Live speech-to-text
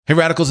Hey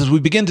Radicals, as we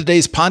begin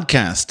today's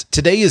podcast,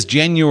 today is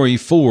January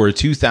 4,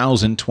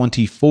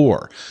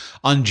 2024.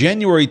 On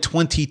January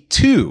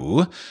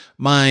 22,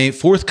 my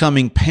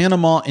forthcoming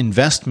Panama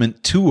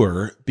investment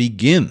tour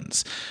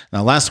begins.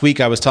 Now, last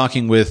week I was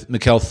talking with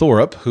Mikkel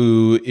Thorup,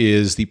 who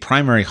is the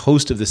primary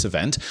host of this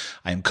event.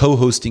 I am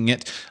co-hosting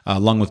it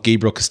along with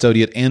Gabriel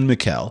Custodiet and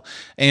Mikkel.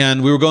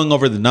 And we were going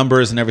over the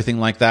numbers and everything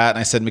like that. And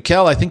I said,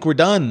 Mikkel, I think we're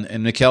done.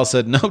 And Mikkel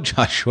said, no,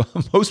 Joshua,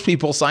 most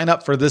people sign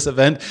up for this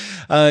event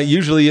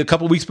usually a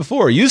couple weeks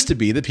before. It used to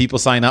be that people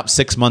sign up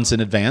 6 months in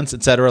advance,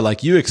 et cetera,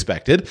 like you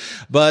expected.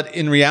 But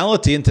in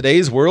reality, in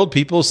today's world,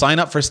 people sign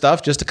up for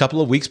stuff just a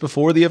couple of weeks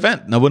before the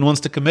event. No one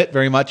wants to commit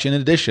very much in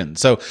addition.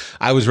 So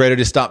I was ready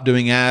to stop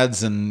doing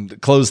ads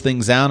and close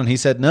things down. And he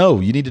said, no,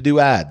 you need to do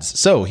ads.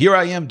 So here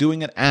I am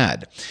doing an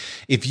ad.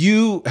 If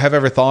you have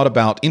ever thought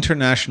about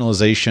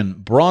internationalization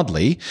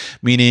broadly,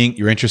 meaning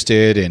you're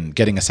interested in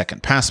getting a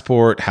second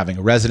passport, having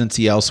a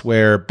residency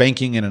elsewhere,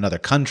 banking in another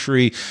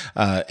country,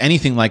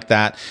 anything like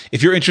that,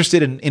 if you're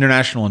interested in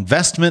international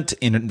investment,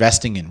 in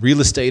investing in real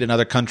estate in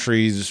other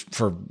countries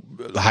for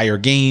higher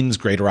gains,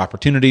 greater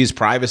opportunities,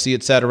 privacy,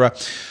 etc.,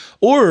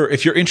 or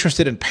if you're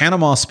interested in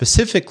Panama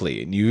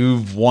specifically and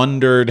you've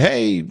wondered,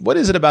 hey, what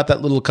is it about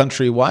that little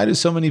country? Why do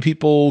so many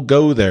people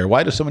go there?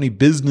 Why do so many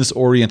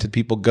business-oriented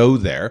people go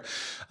there?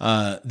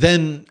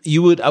 Then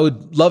I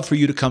would love for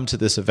you to come to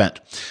this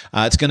event.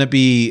 It's going to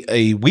be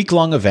a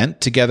week-long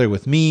event together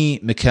with me,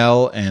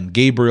 Mikkel, and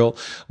Gabriel.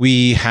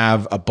 We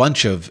have a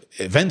bunch of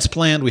events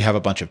planned. We have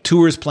a bunch of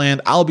tours planned.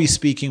 I'll be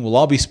speaking. We'll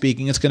all be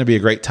speaking. It's going to be a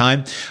great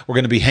time. We're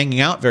going to be hanging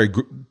out, very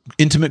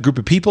intimate group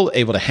of people,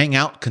 able to hang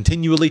out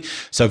continually.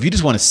 So if you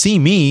just want to see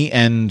me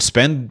and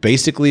spend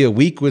basically a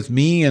week with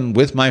me and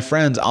with my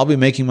friends, I'll be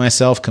making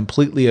myself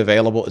completely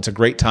available. It's a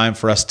great time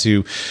for us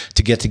to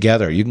get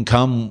together. You can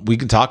come. We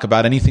can talk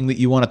about anything that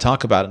you want to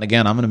talk about. And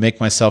again, I'm going to make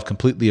myself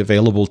completely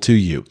available to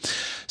you.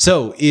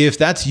 So if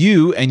that's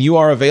you and you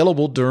are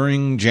available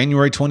during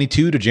January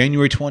 22 to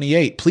January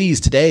 28,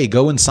 please today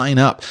go and sign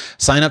up.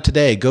 Sign up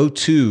today. Go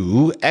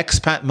to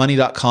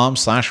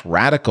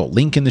expatmoney.com/radical.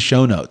 Link in the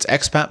show notes.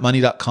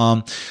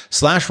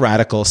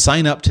 expatmoney.com/radical.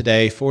 Sign up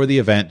today for the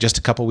event. Just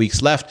a couple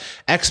weeks left.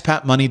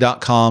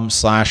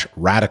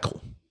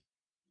 expatmoney.com/radical.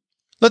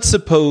 Let's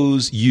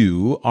suppose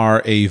you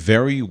are a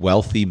very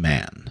wealthy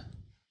man.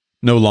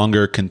 No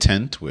longer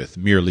content with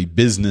merely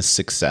business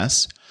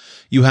success,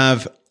 you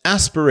have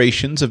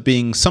aspirations of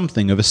being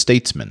something of a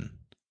statesman.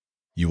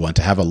 You want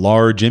to have a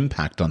large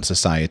impact on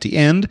society,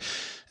 and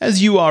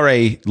as you are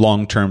a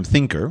long-term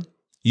thinker,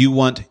 you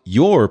want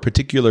your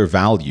particular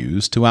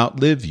values to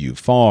outlive you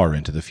far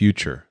into the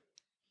future.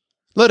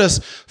 Let us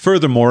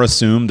furthermore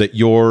assume that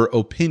your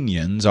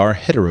opinions are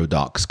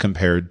heterodox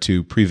compared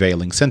to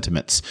prevailing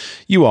sentiments.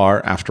 You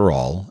are, after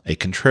all, a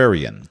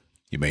contrarian.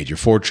 You made your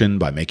fortune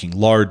by making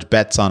large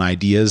bets on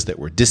ideas that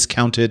were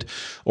discounted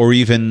or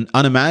even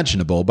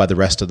unimaginable by the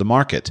rest of the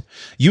market.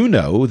 You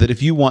know that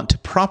if you want to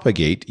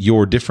propagate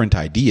your different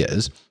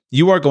ideas,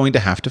 you are going to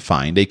have to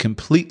find a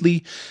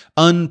completely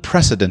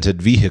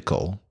unprecedented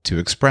vehicle to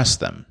express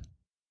them.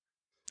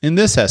 In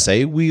this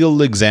essay,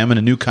 we'll examine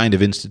a new kind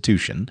of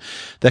institution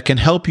that can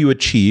help you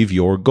achieve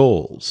your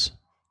goals.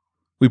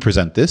 We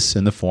present this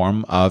in the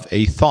form of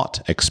a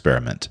thought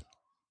experiment.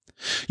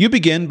 You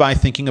begin by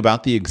thinking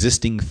about the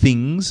existing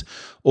things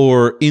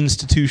or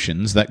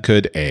institutions that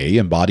could A,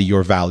 embody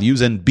your values,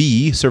 and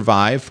B,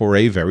 survive for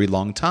a very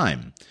long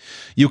time.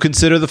 You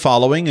consider the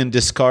following and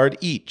discard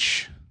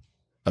each.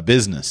 A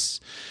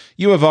business.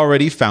 You have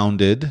already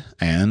founded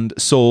and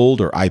sold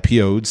or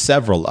IPO'd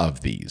several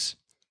of these.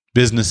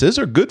 Businesses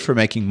are good for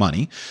making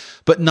money,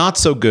 but not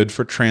so good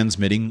for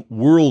transmitting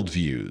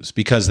worldviews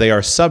because they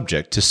are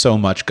subject to so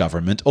much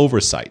government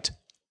oversight.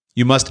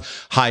 You must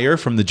hire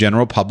from the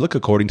general public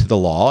according to the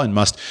law and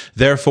must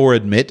therefore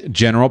admit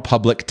general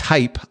public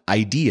type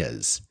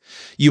ideas.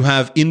 You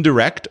have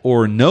indirect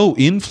or no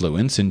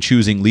influence in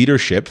choosing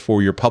leadership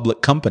for your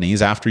public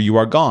companies after you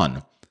are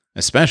gone,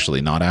 especially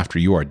not after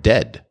you are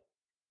dead.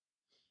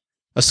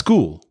 A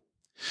school.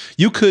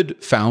 You could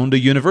found a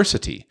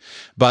university,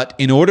 but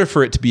in order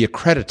for it to be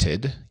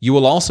accredited, you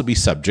will also be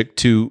subject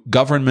to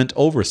government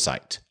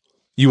oversight.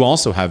 You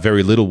also have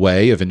very little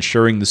way of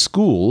ensuring the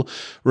school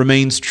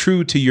remains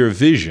true to your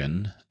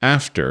vision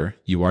after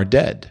you are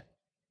dead.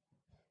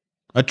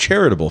 A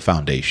charitable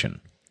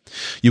foundation.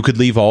 You could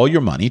leave all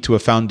your money to a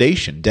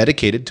foundation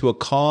dedicated to a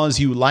cause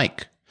you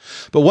like.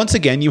 But once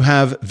again, you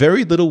have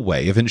very little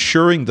way of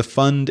ensuring the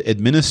fund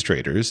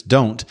administrators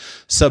don't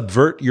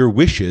subvert your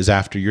wishes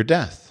after your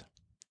death.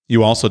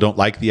 You also don't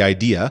like the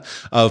idea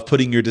of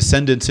putting your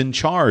descendants in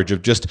charge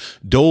of just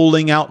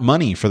doling out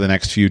money for the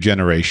next few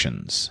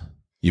generations.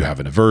 You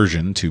have an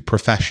aversion to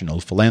professional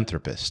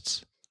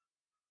philanthropists.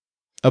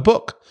 A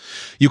book.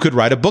 You could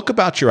write a book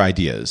about your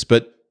ideas,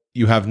 but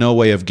you have no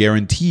way of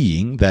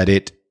guaranteeing that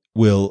it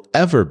will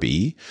ever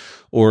be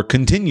or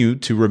continue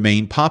to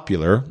remain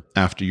popular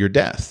after your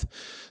death.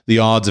 The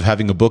odds of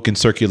having a book in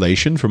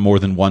circulation for more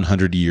than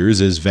 100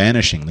 years is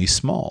vanishingly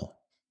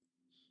small.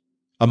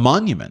 a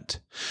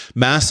monument.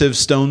 Massive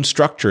stone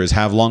structures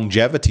have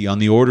longevity on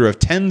the order of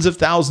tens of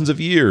thousands of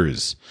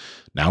years.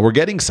 Now we're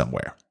getting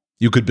somewhere.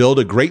 You could build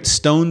a great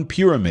stone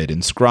pyramid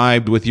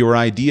inscribed with your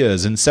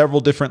ideas in several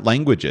different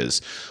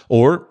languages,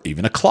 or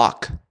even a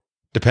clock.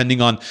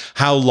 Depending on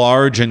how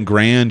large and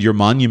grand your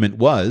monument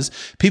was,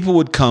 people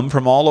would come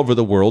from all over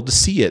the world to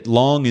see it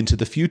long into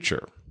the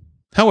future.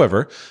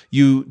 However,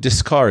 you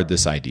discard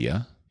this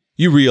idea.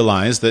 You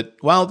realize that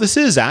while this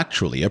is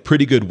actually a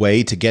pretty good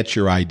way to get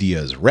your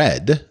ideas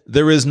read,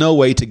 there is no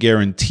way to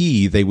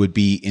guarantee they would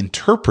be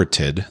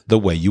interpreted the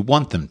way you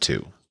want them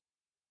to.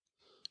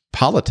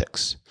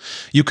 Politics.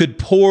 You could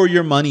pour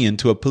your money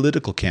into a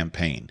political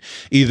campaign,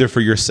 either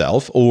for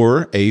yourself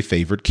or a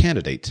favored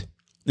candidate.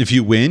 If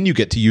you win, you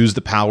get to use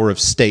the power of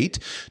state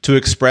to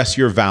express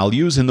your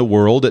values in the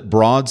world at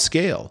broad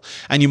scale,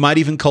 and you might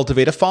even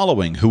cultivate a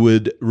following who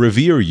would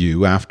revere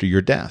you after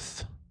your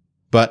death.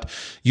 But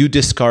you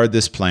discard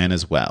this plan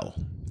as well.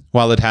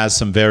 While it has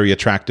some very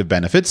attractive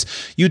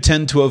benefits, you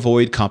tend to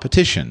avoid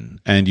competition,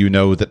 and you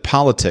know that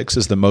politics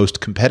is the most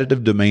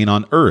competitive domain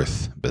on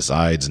Earth,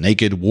 besides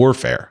naked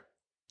warfare.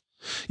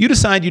 You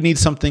decide you need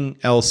something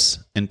else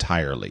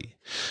entirely.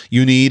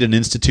 You need an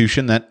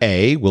institution that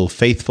A, will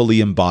faithfully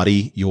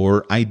embody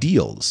your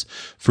ideals,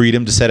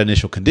 freedom to set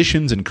initial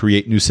conditions and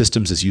create new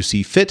systems as you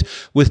see fit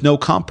with no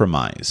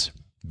compromise.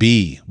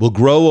 B, will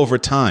grow over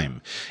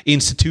time.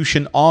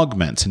 Institution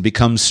augments and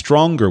becomes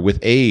stronger with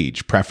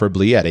age,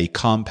 preferably at a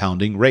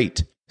compounding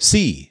rate.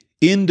 C,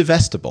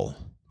 indivestible,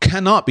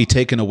 cannot be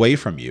taken away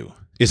from you,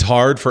 is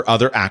hard for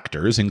other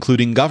actors,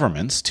 including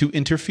governments, to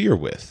interfere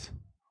with.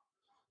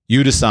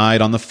 You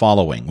decide on the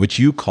following, which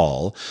you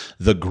call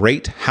the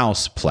Great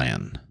House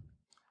Plan.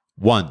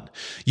 1.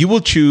 You will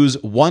choose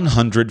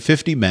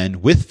 150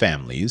 men with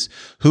families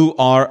who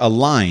are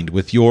aligned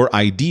with your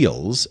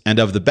ideals and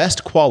of the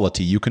best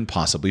quality you can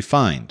possibly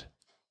find.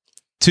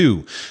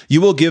 2.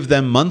 You will give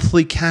them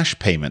monthly cash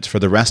payments for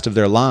the rest of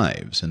their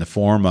lives in the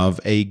form of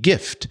a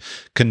gift,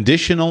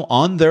 conditional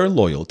on their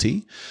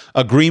loyalty,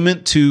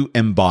 agreement to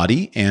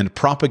embody and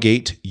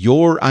propagate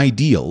your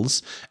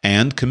ideals,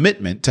 and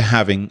commitment to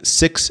having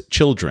 6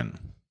 children.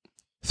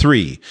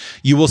 3.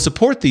 You will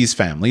support these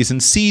families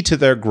and see to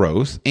their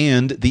growth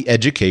and the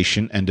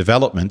education and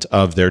development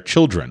of their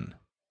children.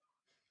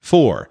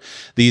 4.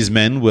 These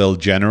men will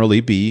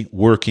generally be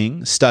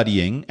working,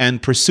 studying,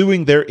 and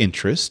pursuing their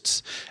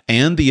interests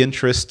and the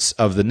interests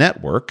of the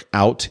network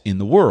out in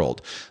the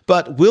world,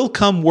 but will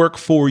come work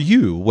for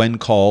you when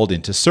called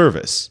into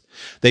service.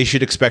 They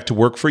should expect to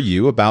work for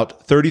you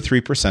about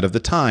 33% of the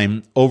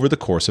time over the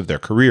course of their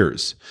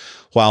careers.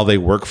 While they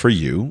work for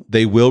you,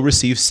 they will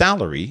receive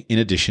salary in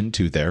addition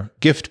to their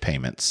gift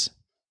payments.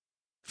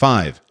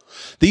 5.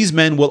 These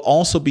men will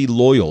also be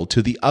loyal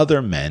to the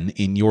other men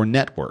in your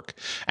network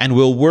and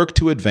will work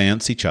to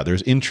advance each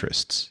other's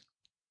interests.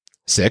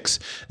 6.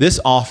 This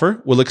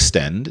offer will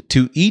extend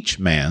to each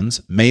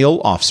man's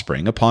male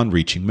offspring upon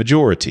reaching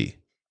majority.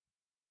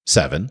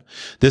 7.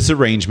 This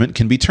arrangement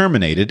can be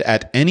terminated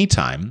at any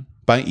time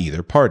by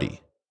either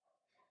party.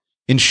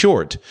 In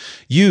short,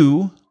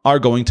 you are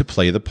going to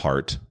play the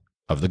part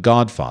of the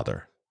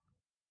Godfather.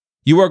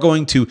 You are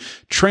going to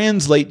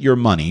translate your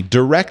money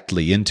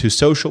directly into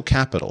social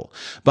capital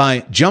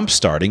by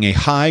jumpstarting a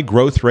high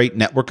growth rate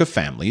network of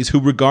families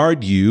who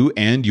regard you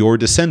and your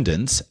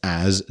descendants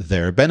as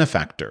their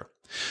benefactor.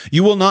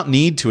 You will not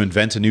need to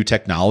invent a new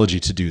technology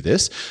to do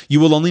this.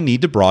 You will only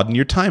need to broaden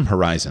your time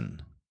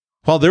horizon.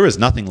 While there is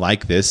nothing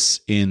like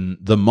this in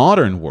the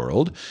modern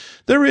world,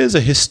 there is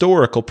a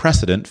historical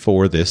precedent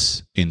for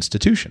this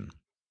institution: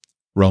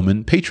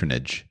 Roman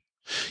patronage.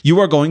 You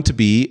are going to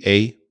be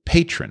a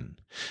patron,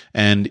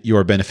 and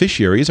your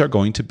beneficiaries are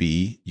going to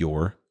be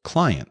your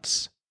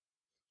clients.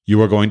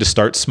 You are going to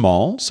start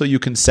small so you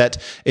can set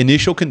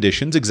initial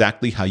conditions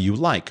exactly how you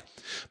like,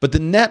 but the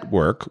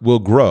network will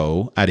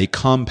grow at a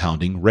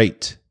compounding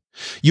rate.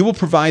 You will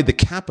provide the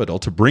capital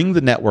to bring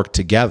the network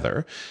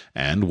together,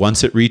 and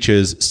once it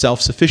reaches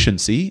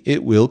self-sufficiency,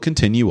 it will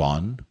continue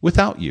on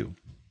without you.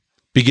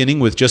 Beginning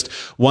with just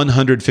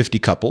 150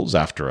 couples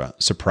after a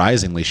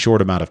surprisingly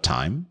short amount of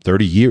time,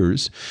 30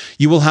 years,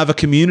 you will have a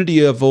community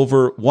of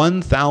over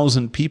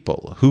 1,000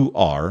 people who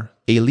are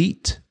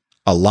elite,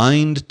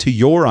 aligned to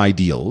your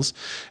ideals,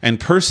 and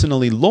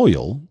personally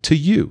loyal to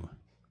you.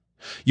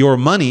 Your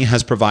money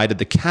has provided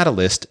the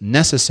catalyst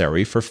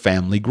necessary for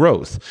family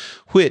growth,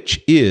 which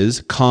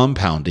is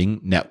compounding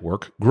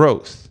network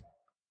growth.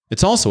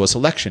 It's also a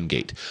selection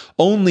gate.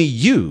 Only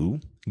you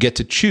get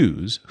to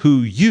choose who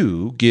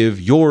you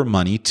give your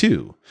money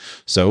to,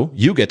 so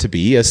you get to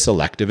be as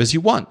selective as you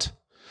want.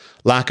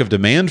 Lack of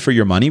demand for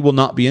your money will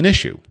not be an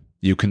issue.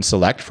 You can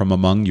select from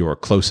among your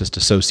closest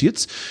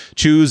associates,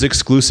 choose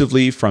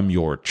exclusively from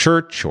your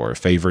church or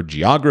favored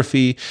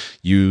geography,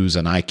 use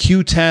an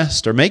IQ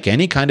test, or make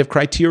any kind of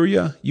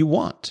criteria you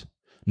want.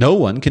 No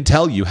one can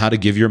tell you how to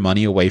give your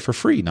money away for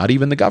free, not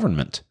even the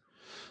government.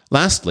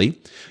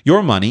 Lastly,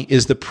 your money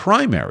is the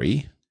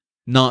primary,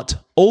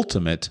 not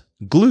ultimate,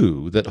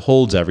 glue that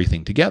holds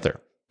everything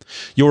together.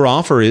 Your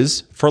offer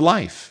is for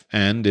life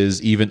and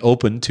is even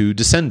open to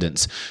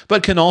descendants,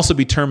 but can also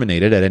be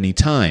terminated at any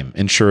time,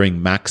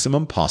 ensuring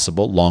maximum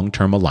possible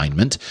long-term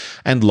alignment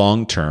and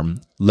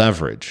long-term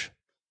leverage.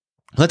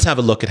 Let's have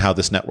a look at how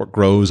this network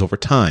grows over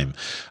time,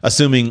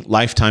 assuming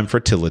lifetime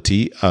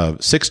fertility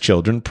of 6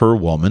 children per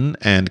woman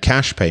and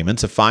cash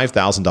payments of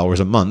 $5,000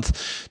 a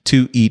month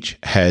to each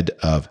head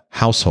of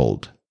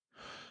household.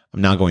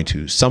 I'm now going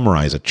to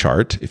summarize a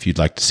chart. If you'd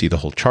like to see the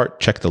whole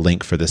chart, check the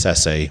link for this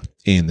essay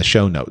in the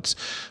show notes.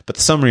 But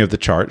the summary of the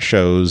chart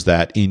shows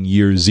that in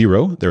year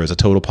 0, there is a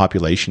total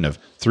population of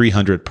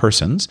 300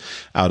 persons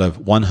out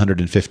of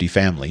 150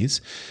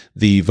 families.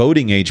 The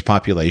voting age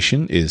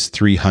population is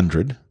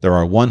 300. There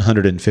are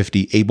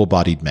 150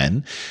 able-bodied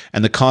men,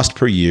 and the cost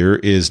per year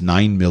is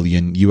 $9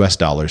 million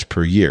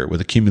per year,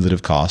 with a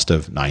cumulative cost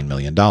of $9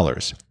 million.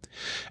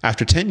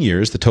 After 10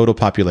 years, the total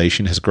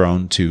population has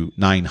grown to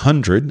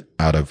 900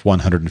 out of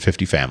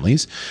 150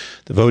 families.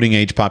 The voting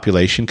age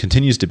population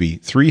continues to be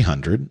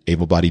 300,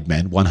 able-bodied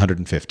men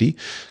 150,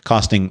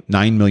 costing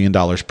 $9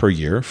 million per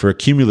year for a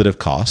cumulative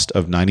cost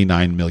of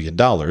 $99 million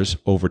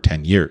over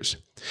 10 years.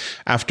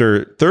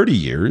 After 30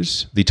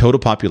 years, the total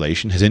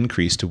population has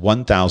increased to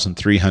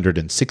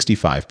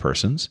 1,365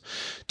 persons,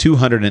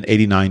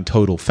 289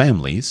 total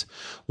families,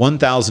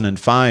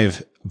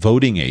 1,005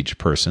 voting age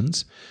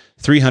persons,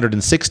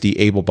 360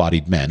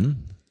 able-bodied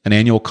men, an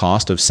annual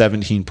cost of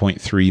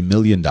 $17.3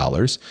 million,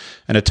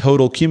 and a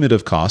total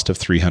cumulative cost of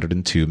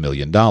 $302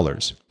 million.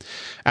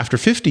 After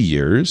 50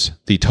 years,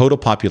 the total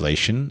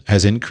population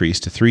has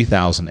increased to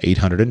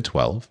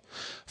 3,812.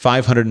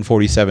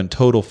 547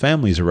 total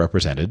families are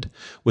represented,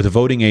 with a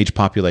voting age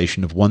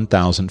population of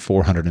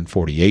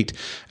 1,448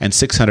 and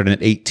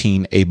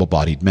 618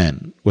 able-bodied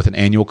men, with an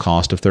annual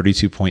cost of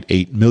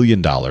 $32.8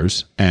 million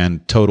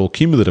and total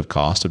cumulative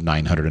cost of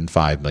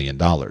 $905 million.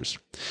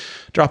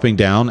 Dropping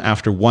down,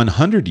 after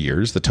 100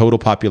 years, the total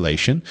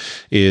population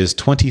is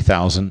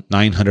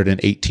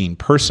 20,918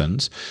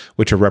 persons,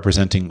 which are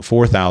representing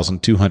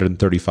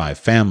 4,235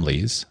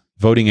 families,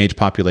 voting age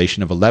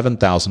population of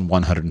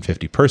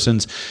 11,150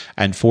 persons,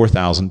 and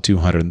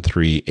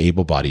 4,203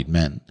 able-bodied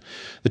men.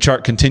 The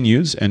chart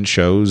continues and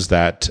shows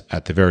that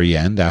at the very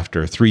end,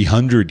 after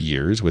 300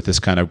 years with this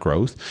kind of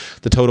growth,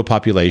 the total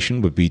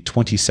population would be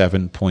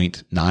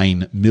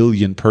 27.9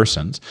 million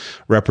persons,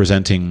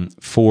 representing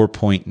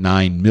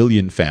 4.9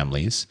 million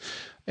families,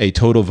 a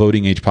total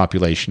voting age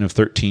population of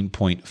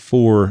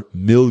 13.4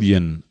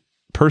 million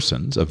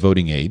persons of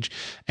voting age,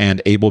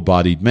 and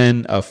able-bodied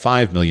men of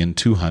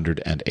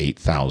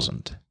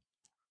 5,208,000.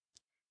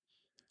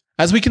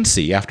 As we can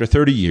see, after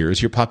 30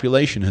 years, your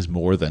population has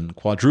more than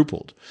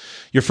quadrupled.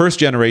 Your first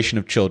generation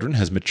of children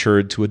has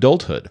matured to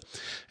adulthood,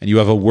 and you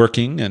have a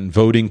working and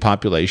voting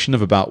population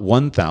of about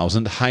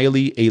 1,000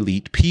 highly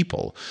elite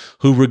people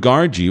who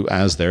regard you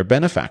as their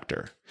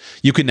benefactor.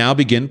 You can now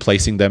begin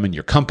placing them in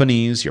your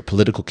companies, your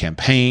political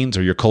campaigns,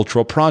 or your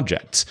cultural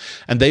projects,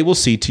 and they will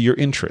see to your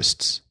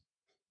interests.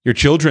 Your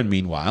children,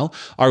 meanwhile,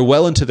 are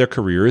well into their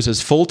careers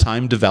as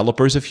full-time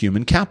developers of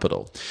human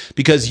capital,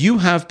 because you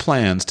have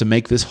plans to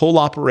make this whole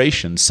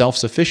operation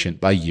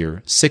self-sufficient by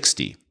year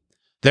 60.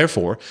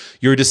 Therefore,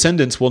 your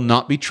descendants will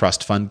not be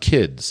trust fund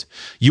kids.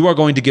 You are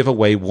going to give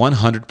away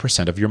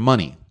 100% of your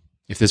money.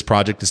 If this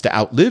project is to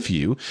outlive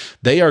you,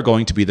 they are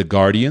going to be the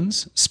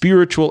guardians,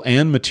 spiritual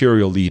and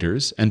material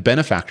leaders, and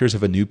benefactors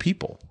of a new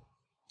people.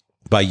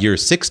 By year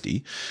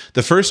 60,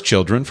 the first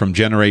children from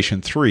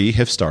Generation 3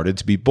 have started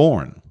to be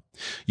born.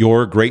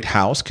 Your great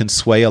house can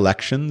sway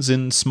elections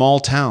in small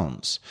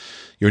towns.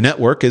 Your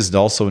network is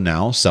also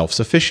now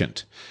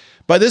self-sufficient.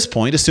 By this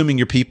point, assuming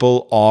your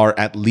people are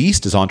at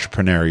least as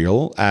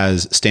entrepreneurial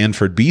as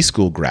Stanford B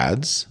School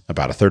grads,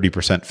 about a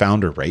 30%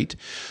 founder rate,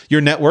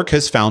 your network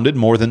has founded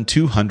more than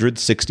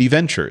 260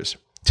 ventures,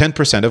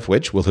 10% of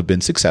which will have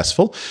been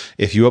successful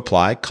if you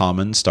apply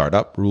common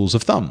startup rules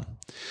of thumb.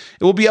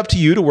 It will be up to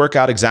you to work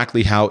out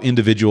exactly how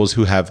individuals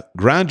who have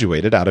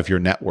graduated out of your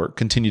network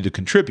continue to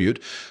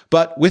contribute,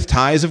 but with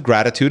ties of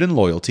gratitude and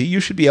loyalty, you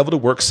should be able to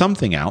work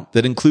something out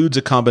that includes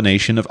a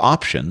combination of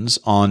options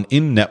on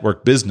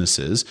in-network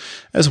businesses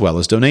as well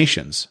as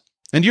donations.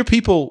 And your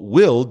people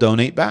will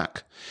donate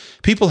back.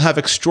 People have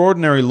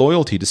extraordinary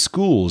loyalty to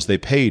schools they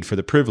paid for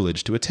the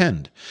privilege to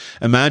attend.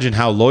 Imagine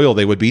how loyal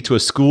they would be to a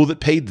school that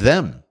paid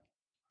them.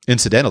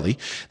 Incidentally,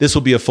 this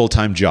will be a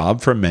full-time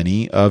job for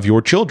many of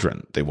your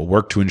children. They will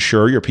work to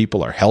ensure your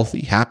people are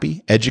healthy,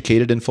 happy,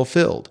 educated, and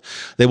fulfilled.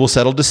 They will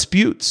settle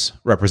disputes,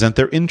 represent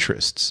their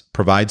interests,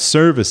 provide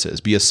services,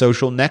 be a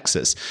social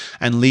nexus,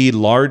 and lead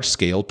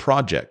large-scale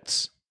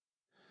projects.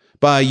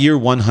 By year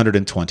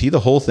 120, the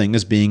whole thing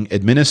is being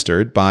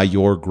administered by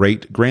your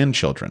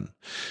great-grandchildren.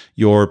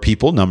 Your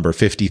people number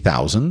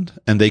 50,000,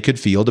 and they could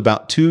field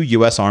about 2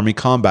 U.S. Army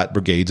combat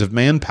brigades of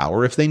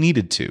manpower if they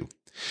needed to.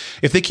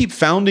 If they keep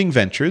founding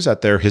ventures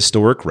at their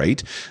historic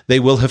rate, they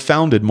will have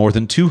founded more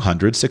than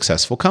 200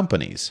 successful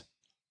companies.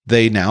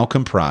 They now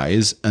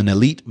comprise an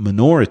elite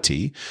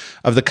minority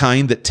of the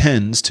kind that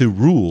tends to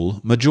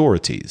rule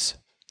majorities.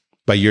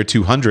 By year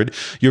 200,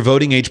 your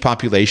voting age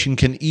population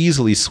can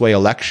easily sway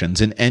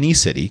elections in any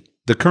city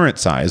the current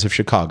size of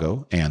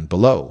Chicago and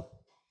below.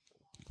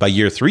 By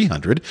year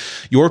 300,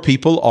 your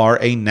people are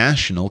a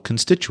national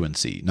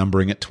constituency,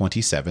 numbering at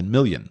 27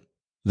 million.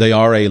 They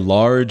are a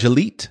large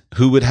elite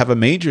who would have a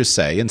major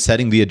say in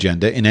setting the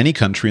agenda in any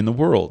country in the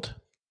world.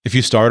 If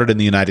you started in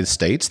the United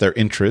States, their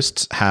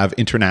interests have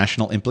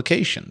international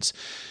implications.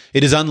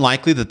 It is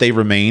unlikely that they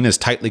remain as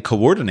tightly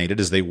coordinated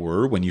as they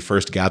were when you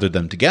first gathered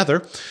them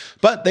together,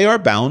 but they are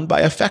bound by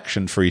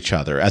affection for each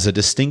other as a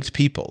distinct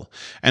people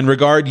and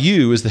regard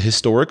you as the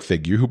historic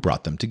figure who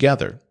brought them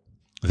together.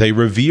 They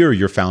revere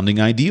your founding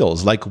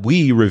ideals like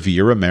we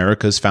revere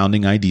America's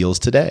founding ideals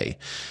today,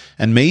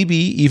 and maybe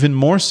even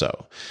more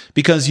so,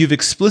 because you've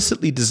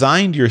explicitly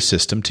designed your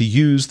system to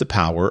use the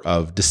power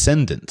of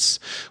descendants,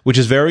 which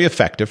is very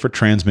effective for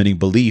transmitting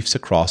beliefs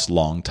across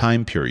long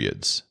time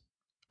periods.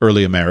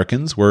 Early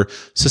Americans were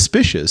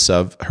suspicious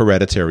of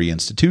hereditary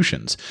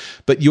institutions,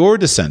 but your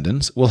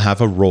descendants will have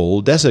a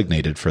role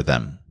designated for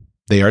them.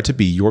 They are to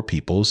be your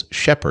people's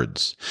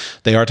shepherds.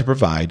 They are to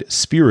provide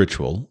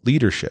spiritual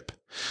leadership.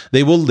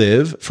 They will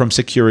live from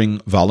securing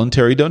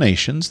voluntary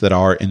donations that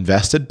are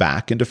invested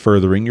back into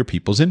furthering your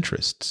people's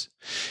interests.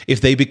 If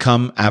they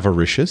become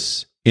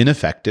avaricious,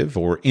 ineffective,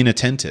 or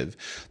inattentive,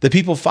 the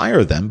people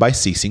fire them by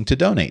ceasing to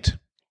donate.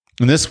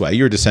 In this way,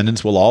 your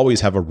descendants will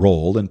always have a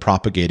role in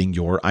propagating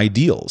your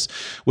ideals,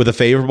 with a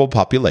favorable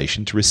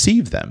population to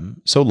receive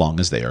them so long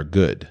as they are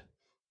good.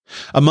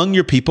 Among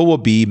your people will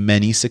be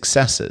many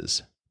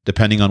successes.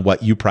 Depending on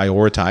what you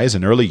prioritize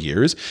in early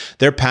years,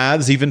 their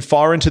paths even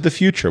far into the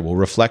future will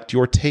reflect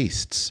your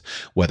tastes,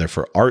 whether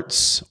for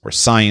arts or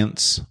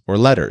science or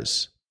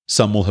letters.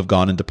 Some will have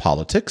gone into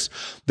politics,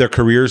 their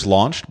careers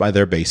launched by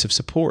their base of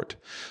support.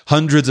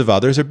 Hundreds of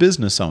others are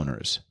business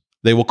owners.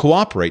 They will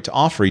cooperate to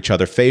offer each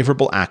other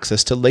favorable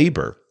access to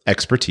labor,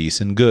 expertise,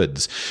 and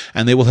goods,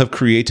 and they will have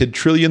created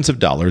trillions of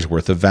dollars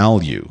worth of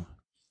value.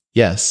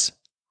 Yes,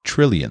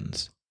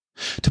 trillions.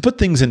 To put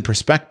things in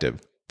perspective,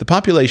 the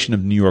population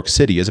of New York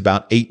City is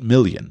about 8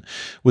 million,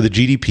 with a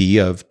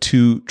GDP of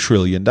 $2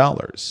 trillion.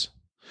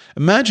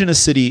 Imagine a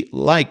city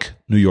like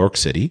New York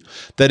City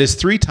that is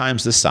 3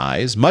 times the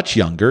size, much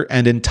younger,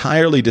 and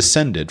entirely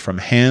descended from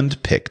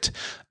hand-picked,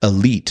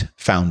 elite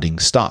founding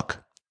stock.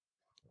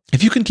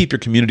 If you can keep your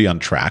community on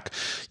track,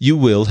 you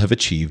will have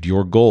achieved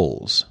your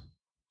goals.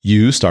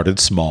 You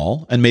started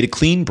small and made a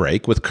clean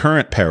break with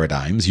current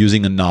paradigms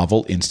using a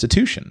novel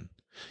institution.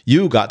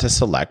 You got to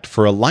select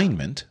for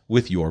alignment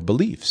with your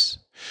beliefs.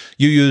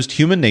 You used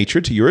human nature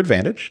to your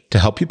advantage to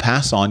help you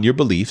pass on your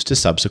beliefs to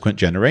subsequent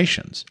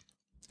generations.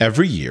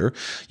 Every year,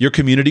 your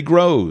community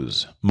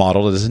grows,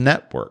 modeled as a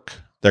network.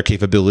 Their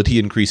capability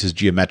increases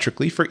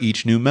geometrically for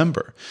each new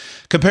member.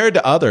 Compared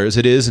to others,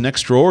 it is an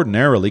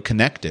extraordinarily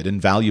connected and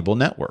valuable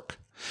network.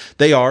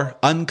 They are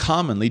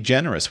uncommonly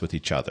generous with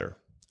each other,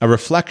 a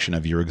reflection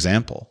of your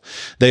example.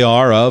 They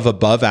are of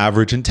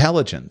above-average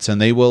intelligence,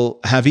 and they will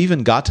have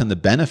even gotten the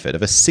benefit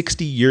of a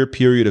 60-year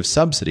period of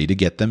subsidy to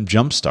get them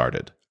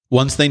jump-started.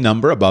 Once they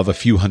number above a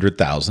few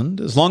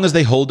 100,000, as long as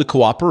they hold to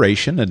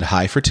cooperation and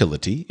high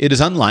fertility, it is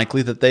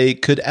unlikely that they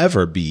could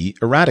ever be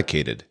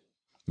eradicated.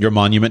 Your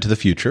monument to the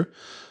future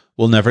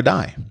will never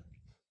die.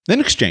 In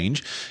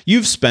exchange,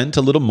 you've spent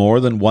a little more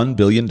than $1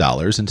 billion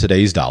in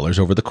today's dollars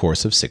over the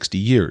course of 60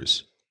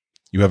 years.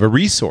 You have a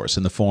resource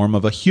in the form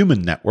of a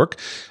human network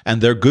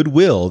and their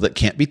goodwill that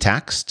can't be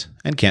taxed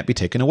and can't be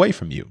taken away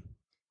from you.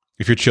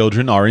 If your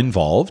children are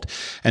involved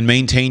and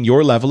maintain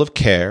your level of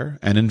care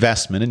and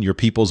investment in your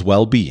people's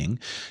well-being,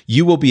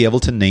 you will be able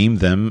to name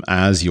them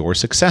as your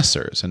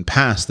successors and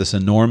pass this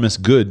enormous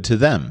good to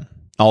them,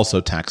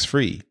 also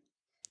tax-free.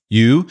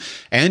 You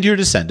and your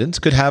descendants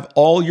could have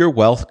all your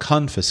wealth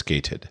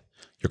confiscated,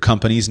 your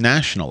companies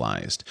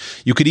nationalized.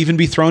 You could even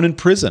be thrown in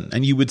prison,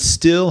 and you would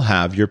still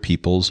have your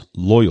people's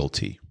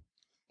loyalty.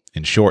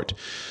 In short,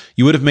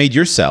 you would have made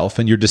yourself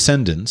and your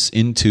descendants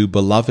into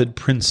beloved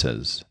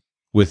princes,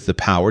 with the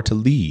power to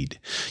lead,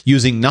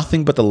 using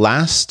nothing but the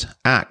last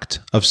act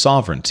of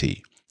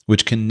sovereignty,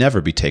 which can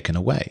never be taken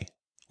away,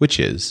 which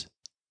is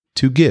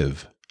to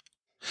give.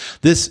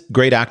 This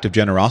great act of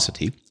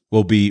generosity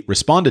will be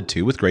responded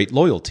to with great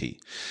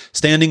loyalty.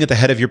 Standing at the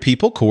head of your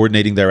people,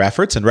 coordinating their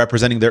efforts and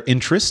representing their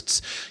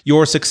interests,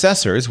 your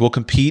successors will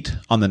compete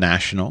on the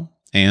national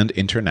and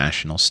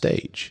international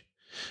stage.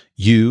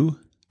 You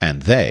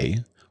and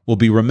they will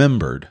be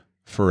remembered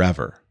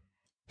forever.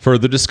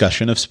 Further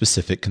discussion of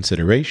specific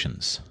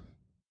considerations.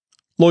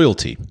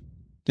 Loyalty.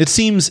 It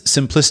seems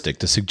simplistic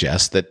to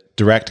suggest that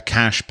direct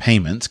cash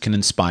payments can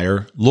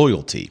inspire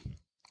loyalty.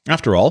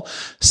 After all,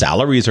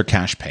 salaries are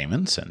cash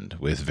payments, and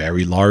with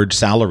very large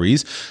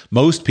salaries,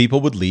 most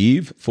people would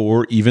leave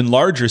for even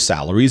larger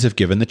salaries if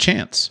given the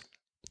chance.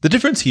 The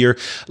difference here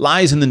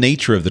lies in the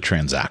nature of the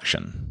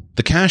transaction.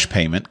 The cash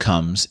payment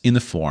comes in the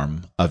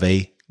form of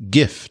a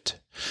gift,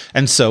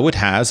 and so it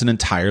has an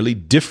entirely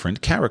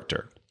different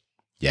character.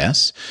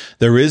 Yes,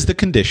 there is the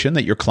condition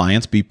that your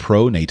clients be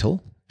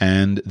pro-natal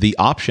and the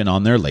option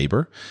on their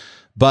labor,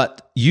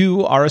 but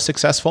you are a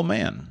successful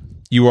man.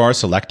 You are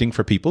selecting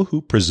for people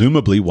who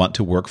presumably want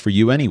to work for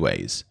you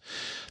anyways.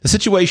 The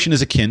situation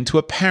is akin to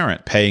a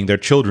parent paying their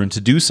children to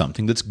do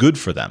something that's good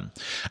for them,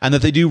 and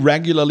that they do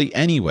regularly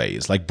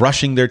anyways, like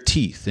brushing their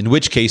teeth, in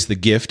which case the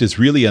gift is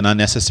really an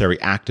unnecessary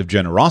act of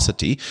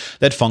generosity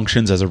that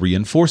functions as a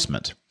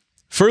reinforcement.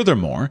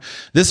 Furthermore,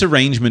 this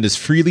arrangement is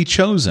freely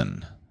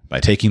chosen. By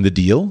taking the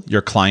deal,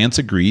 your clients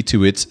agree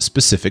to its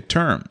specific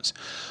terms.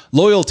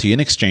 Loyalty in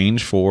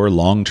exchange for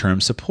long-term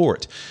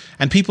support,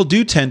 and people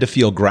do tend to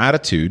feel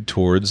gratitude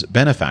towards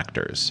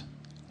benefactors.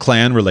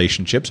 Clan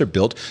relationships are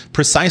built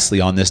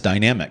precisely on this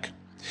dynamic.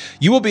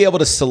 You will be able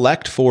to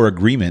select for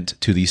agreement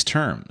to these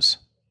terms.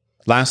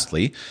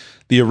 Lastly,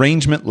 the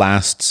arrangement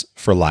lasts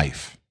for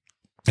life,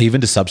 even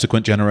to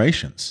subsequent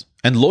generations,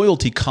 and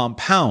loyalty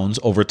compounds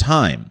over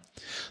time.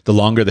 The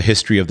longer the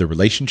history of the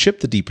relationship,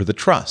 the deeper the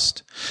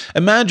trust.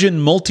 Imagine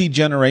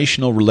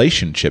multi-generational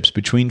relationships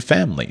between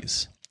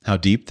families. How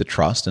deep the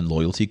trust and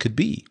loyalty could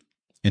be.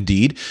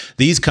 Indeed,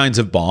 these kinds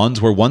of bonds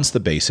were once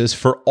the basis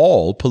for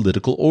all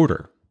political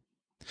order.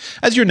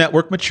 As your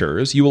network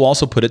matures, you will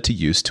also put it to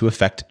use to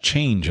effect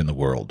change in the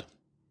world.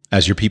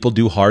 As your people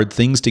do hard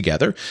things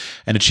together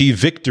and achieve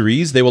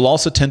victories, they will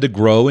also tend to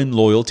grow in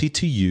loyalty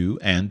to you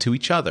and to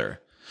each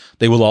other.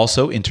 They will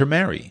also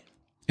intermarry.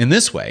 In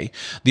this way,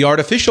 the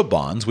artificial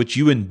bonds which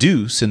you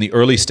induce in the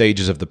early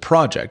stages of the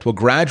project will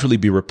gradually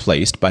be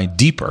replaced by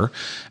deeper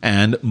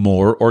and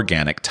more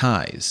organic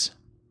ties.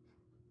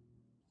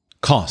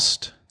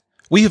 Cost.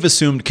 We have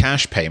assumed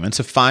cash payments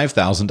of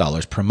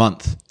 $5,000 per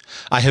month.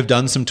 I have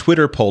done some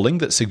Twitter polling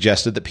that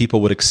suggested that people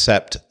would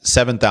accept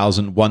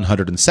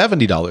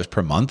 $7,170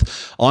 per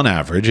month on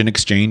average in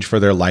exchange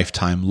for their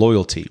lifetime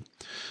loyalty.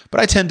 But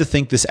I tend to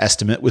think this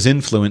estimate was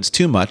influenced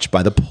too much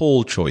by the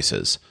poll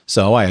choices,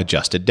 so I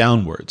adjusted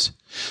downwards.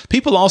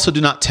 People also do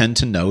not tend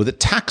to know that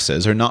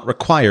taxes are not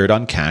required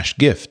on cash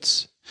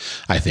gifts.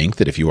 I think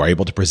that if you are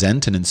able to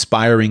present an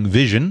inspiring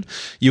vision,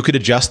 you could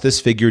adjust this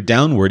figure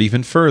downward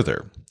even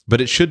further,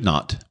 but it should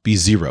not be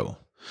zero.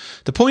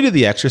 The point of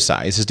the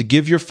exercise is to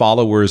give your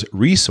followers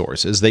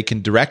resources they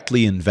can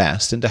directly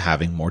invest into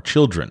having more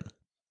children.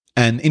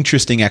 An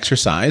interesting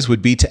exercise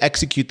would be to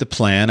execute the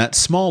plan at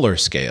smaller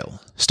scale,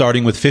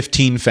 starting with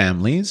 15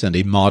 families and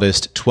a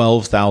modest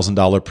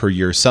 $12,000 per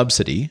year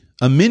subsidy.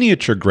 A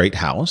miniature great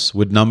house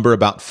would number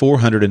about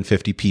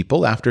 450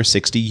 people after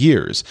 60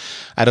 years,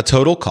 at a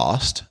total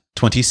cost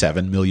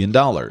 $27 million,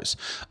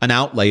 an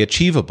outlay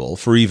achievable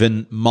for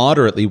even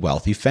moderately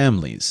wealthy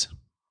families.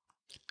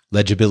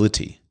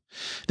 Legibility.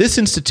 This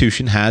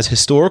institution has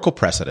historical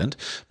precedent,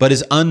 but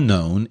is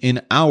unknown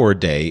in our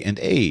day and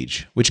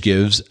age, which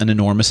gives an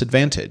enormous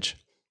advantage.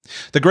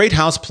 The Great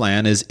House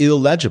Plan is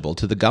illegible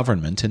to the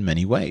government in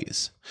many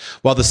ways.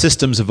 While the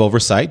systems of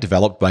oversight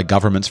developed by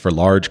governments for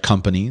large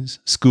companies,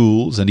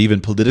 schools, and even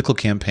political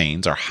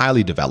campaigns are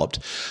highly developed,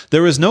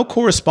 there is no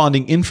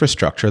corresponding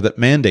infrastructure that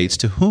mandates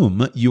to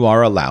whom you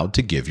are allowed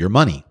to give your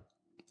money.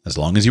 As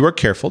long as you are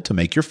careful to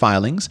make your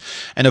filings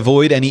and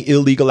avoid any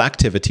illegal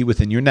activity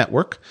within your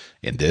network,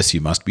 in this you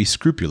must be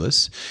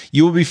scrupulous,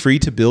 you will be free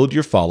to build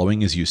your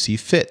following as you see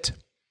fit.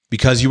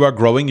 Because you are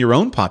growing your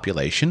own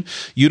population,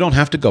 you don't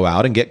have to go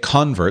out and get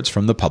converts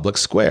from the public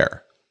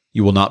square.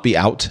 You will not be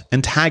out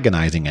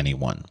antagonizing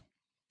anyone.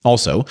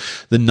 Also,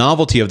 the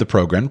novelty of the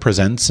program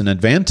presents an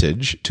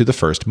advantage to the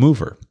first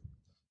mover.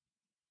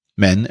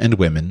 Men and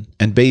women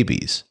and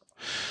babies.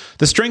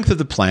 The strength of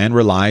the plan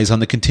relies on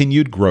the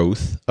continued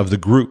growth of the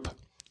group.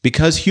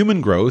 Because human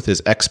growth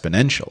is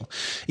exponential,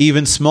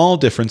 even small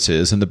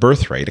differences in the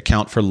birth rate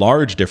account for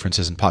large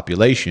differences in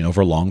population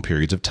over long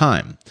periods of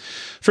time.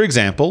 For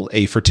example,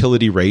 a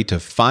fertility rate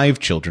of 5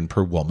 children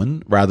per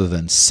woman rather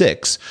than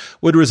 6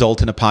 would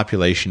result in a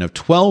population of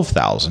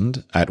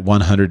 12,000 at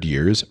 100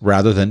 years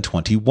rather than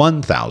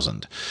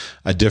 21,000,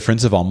 a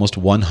difference of almost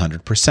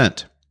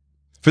 100%.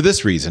 For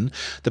this reason,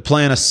 the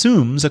plan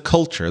assumes a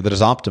culture that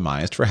is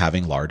optimized for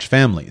having large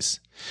families.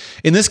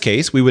 In this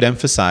case, we would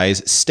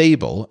emphasize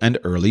stable and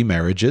early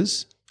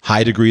marriages,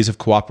 high degrees of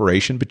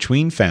cooperation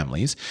between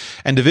families,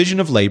 and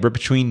division of labor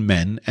between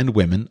men and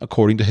women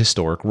according to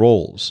historic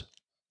roles.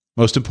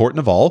 Most important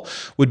of all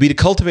would be to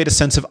cultivate a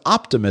sense of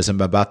optimism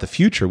about the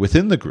future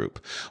within the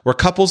group, where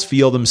couples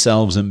feel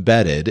themselves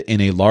embedded in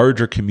a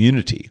larger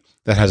community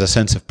that has a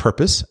sense of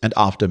purpose and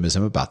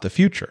optimism about the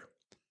future.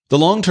 The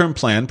long-term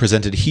plan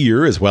presented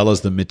here, as well as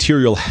the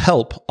material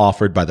help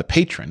offered by the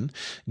patron,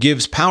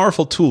 gives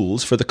powerful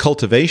tools for the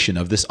cultivation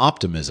of this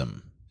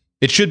optimism.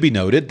 It should be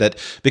noted that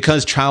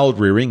because child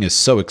rearing is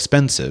so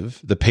expensive,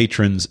 the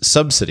patron's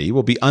subsidy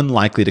will be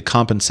unlikely to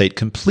compensate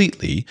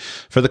completely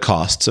for the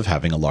costs of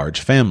having a large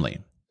family.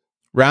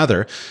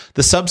 Rather,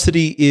 the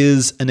subsidy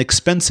is an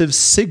expensive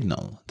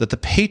signal that the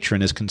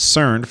patron is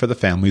concerned for the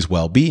family's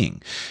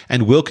well-being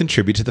and will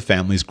contribute to the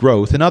family's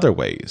growth in other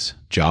ways: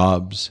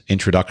 jobs,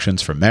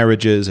 introductions for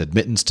marriages,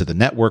 admittance to the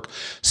network,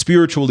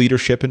 spiritual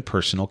leadership and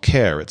personal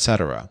care,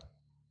 etc.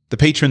 The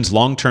patron's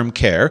long-term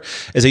care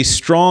is a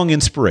strong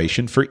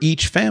inspiration for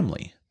each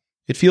family.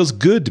 It feels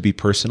good to be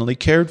personally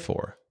cared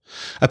for.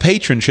 A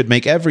patron should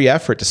make every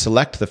effort to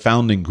select the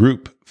founding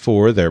group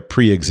for their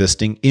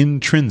pre-existing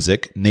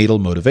intrinsic natal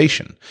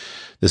motivation.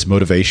 This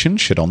motivation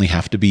should only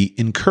have to be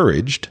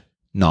encouraged,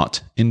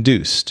 not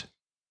induced.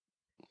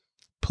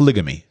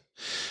 Polygamy.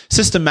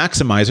 System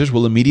maximizers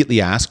will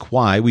immediately ask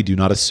why we do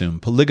not assume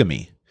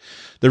polygamy.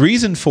 The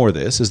reason for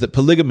this is that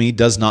polygamy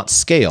does not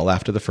scale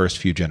after the first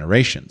few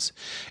generations.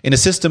 In a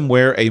system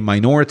where a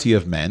minority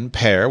of men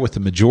pair with the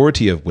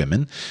majority of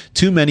women,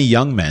 too many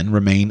young men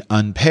remain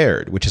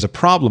unpaired, which is a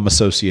problem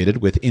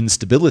associated with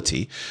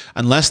instability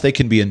unless they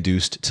can be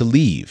induced to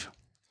leave.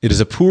 It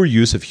is a poor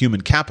use of human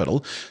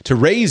capital to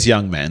raise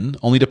young men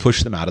only to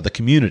push them out of the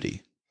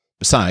community.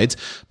 Besides,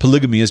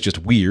 polygamy is just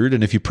weird,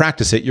 and if you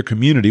practice it, your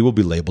community will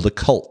be labeled a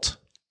cult.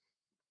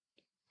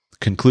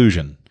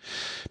 Conclusion.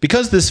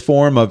 Because this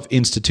form of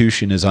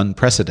institution is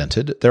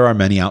unprecedented, there are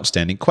many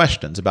outstanding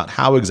questions about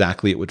how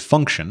exactly it would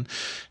function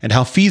and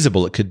how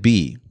feasible it could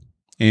be.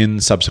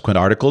 In subsequent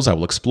articles, I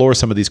will explore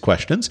some of these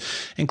questions,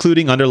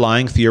 including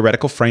underlying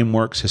theoretical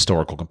frameworks,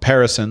 historical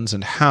comparisons,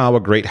 and how a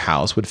great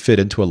house would fit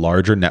into a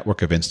larger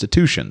network of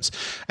institutions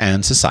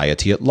and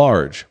society at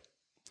large.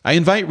 I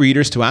invite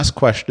readers to ask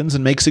questions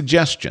and make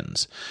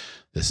suggestions.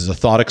 This is a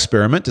thought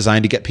experiment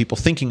designed to get people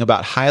thinking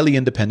about highly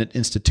independent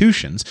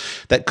institutions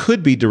that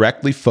could be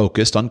directly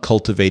focused on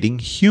cultivating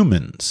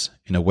humans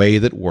in a way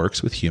that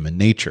works with human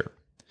nature.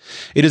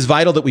 It is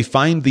vital that we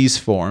find these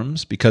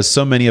forms because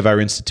so many of our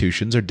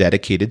institutions are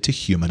dedicated to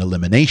human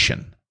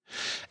elimination.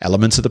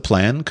 Elements of the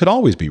plan could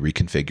always be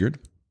reconfigured.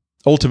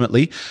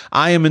 Ultimately,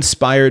 I am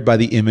inspired by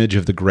the image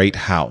of the great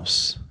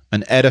house,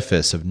 an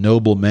edifice of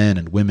noble men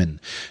and women,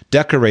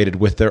 decorated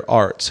with their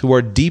arts, who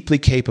are deeply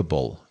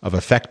capable of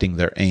affecting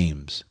their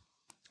aims.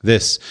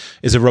 This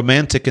is a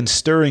romantic and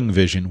stirring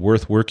vision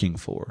worth working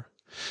for.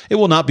 It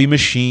will not be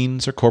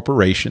machines or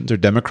corporations or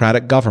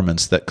democratic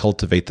governments that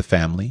cultivate the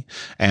family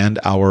and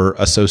our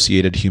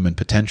associated human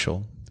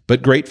potential,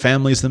 but great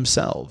families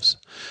themselves.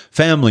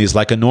 Families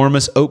like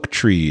enormous oak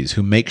trees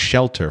who make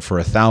shelter for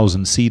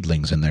 1,000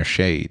 seedlings in their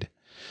shade.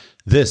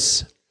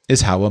 This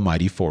is how a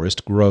mighty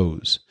forest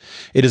grows.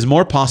 It is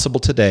more possible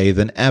today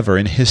than ever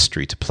in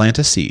history to plant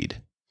a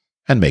seed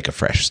and make a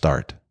fresh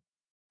start.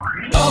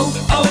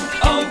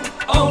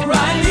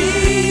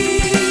 O'Reilly!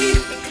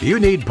 You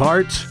need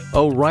parts?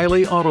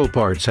 O'Reilly Auto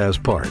Parts has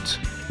parts.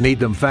 Need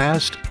them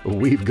fast?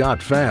 We've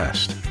got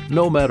fast.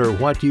 No matter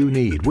what you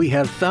need, we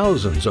have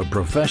thousands of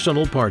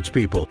professional parts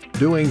people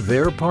doing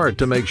their part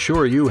to make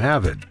sure you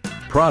have it.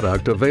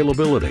 Product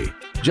availability.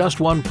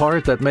 Just one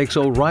part that makes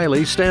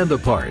O'Reilly stand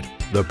apart.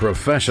 The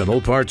professional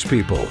parts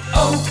people.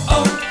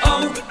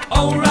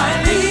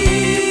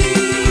 O'Reilly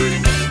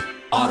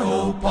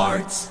Auto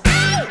Parts.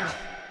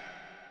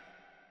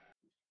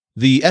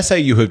 The essay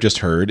you have just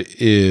heard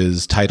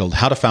is titled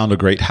How to Found a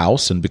Great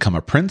House and Become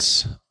a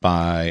Prince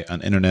by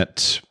an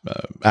internet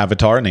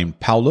avatar named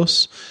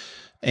Paulos.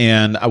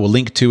 And I will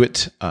link to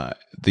it.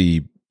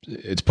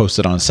 It's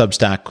posted on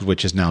Substack,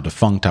 which is now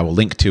defunct. I will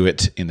link to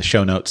it in the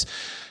show notes.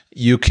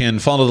 You can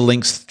follow the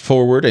links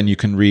forward and you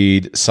can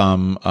read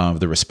some of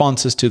the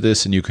responses to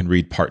this, and you can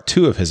read part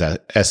 2 of his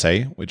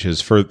essay, which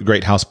is for the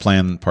Great House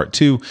Plan, part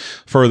 2,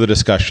 further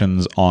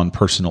discussions on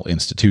personal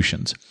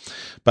institutions.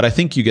 But I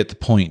think you get the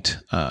point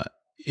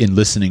in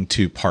listening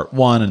to part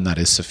 1, and that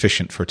is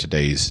sufficient for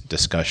today's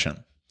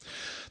discussion.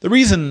 The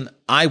reason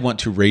I want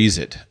to raise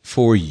it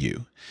for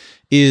you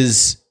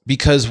is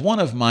because one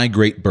of my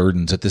great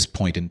burdens at this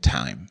point in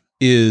time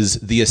is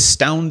the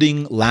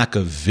astounding lack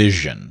of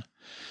vision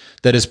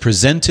that is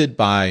presented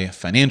by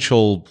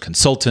financial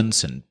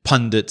consultants and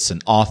pundits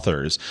and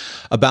authors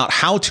about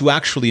how to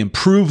actually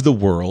improve the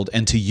world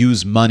and to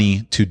use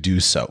money to do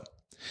so.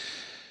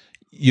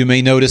 You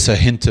may notice a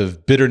hint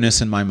of bitterness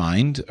in my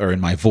mind, or in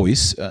my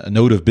voice, a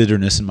note of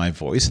bitterness in my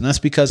voice, and that's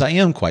because I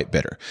am quite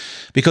bitter.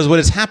 Because what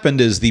has happened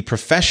is the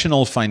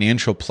professional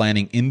financial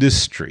planning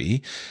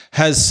industry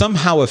has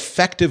somehow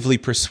effectively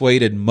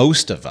persuaded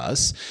most of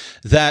us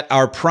that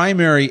our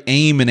primary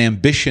aim and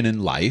ambition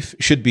in life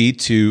should be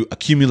to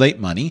accumulate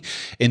money,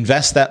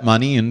 invest that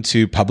money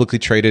into publicly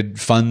traded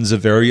funds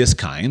of various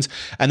kinds,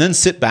 and then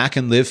sit back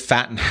and live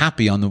fat and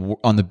happy on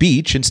the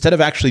beach instead of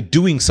actually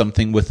doing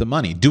something with the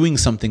money, doing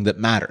something that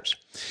matters.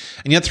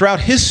 And yet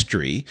throughout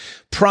history,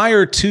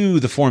 prior to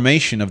the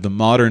formation of the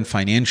modern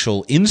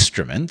financial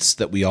instruments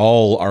that we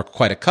all are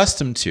quite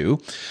accustomed to,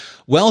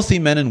 wealthy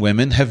men and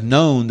women have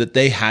known that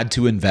they had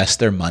to invest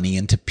their money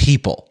into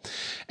people.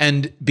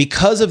 And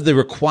because of the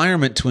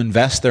requirement to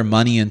invest their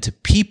money into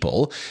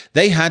people,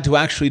 they had to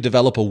actually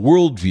develop a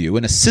worldview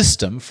and a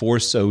system for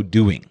so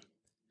doing.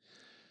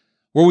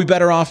 Were we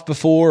better off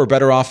before or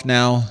better off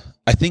now?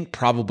 I think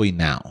probably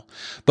now.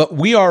 But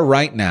we are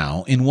right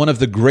now in one of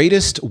the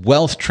greatest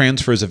wealth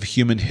transfers of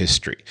human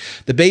history.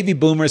 The baby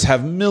boomers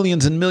have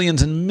millions and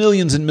millions and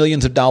millions and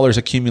millions of dollars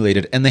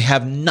accumulated, and they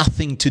have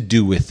nothing to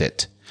do with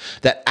it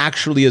that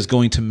actually is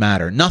going to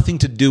matter. Nothing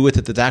to do with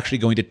it that's actually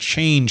going to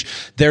change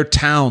their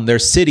town, their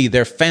city,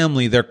 their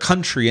family, their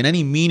country in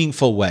any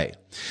meaningful way.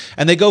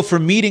 And they go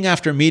from meeting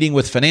after meeting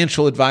with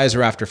financial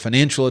advisor after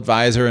financial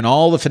advisor, and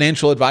all the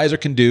financial advisor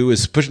can do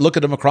is look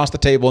at them across the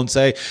table and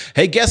say,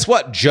 hey, guess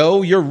what,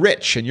 Joe? You're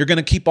rich, and you're going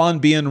to keep on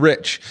being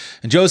rich.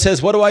 And Joe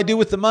says, what do I do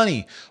with the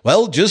money?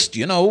 Well, just,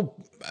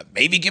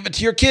 maybe give it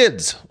to your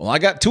kids. Well, I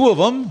got 2 of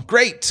them.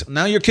 Great.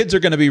 Now your kids are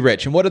going to be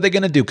rich. And what are they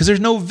going to do? Because there's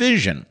no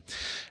vision.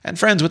 And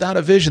friends, without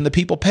a vision, the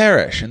people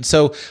perish. And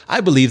so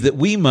I believe that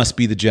we must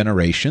be the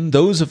generation,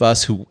 those of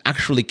us who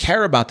actually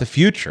care about the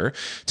future,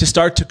 to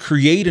start to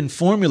create and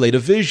formulate a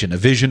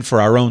vision for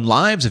our own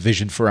lives, a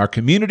vision for our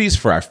communities,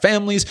 for our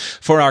families,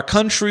 for our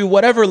country,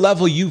 whatever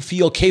level you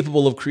feel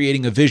capable of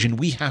creating a vision,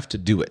 we have to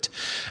do it.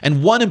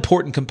 And one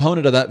important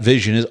component of that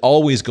vision is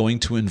always going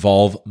to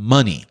involve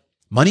money.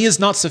 Money is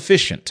not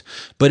sufficient,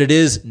 but it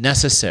is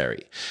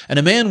necessary. And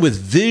a man with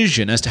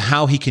vision as to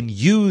how he can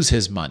use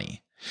his money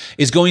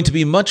is going to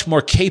be much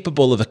more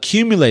capable of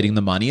accumulating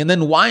the money and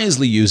then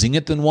wisely using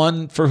it than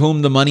one for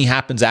whom the money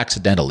happens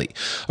accidentally,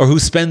 or who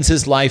spends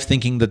his life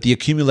thinking that the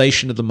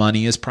accumulation of the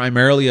money is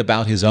primarily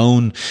about his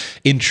own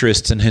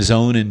interests and his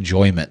own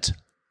enjoyment.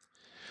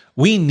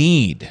 We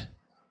need,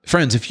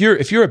 friends, if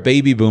you're a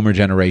baby boomer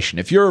generation,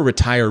 if you're a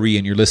retiree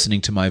and you're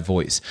listening to my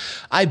voice,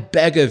 I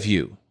beg of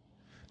you,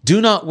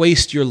 do not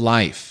waste your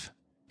life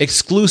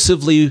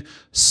exclusively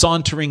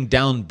sauntering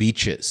down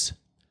beaches.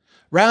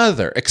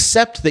 Rather,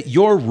 accept that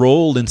your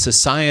role in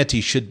society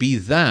should be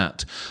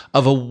that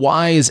of a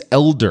wise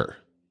elder,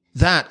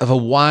 that of a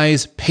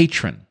wise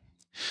patron.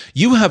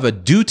 You have a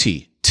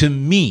duty to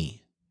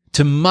me,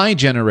 to my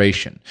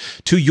generation,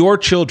 to your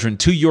children,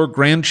 to your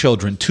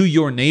grandchildren, to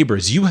your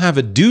neighbors. You have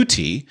a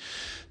duty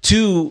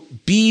to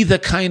be the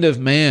kind of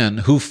man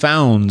who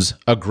founds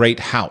a great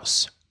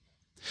house.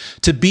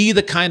 To be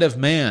the kind of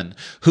man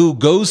who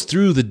goes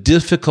through the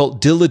difficult,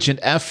 diligent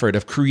effort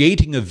of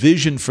creating a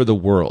vision for the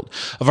world,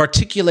 of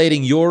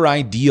articulating your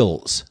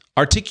ideals,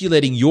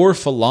 articulating your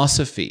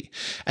philosophy,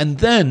 and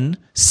then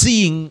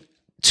seeing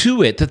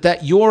to it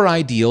that your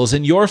ideals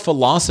and your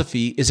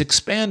philosophy is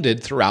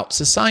expanded throughout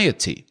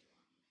society.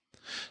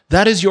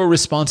 That is your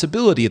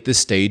responsibility at this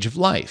stage of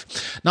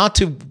life. Not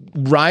to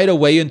ride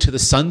away into the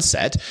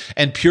sunset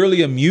and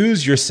purely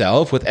amuse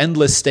yourself with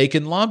endless steak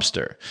and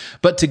lobster,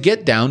 but to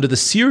get down to the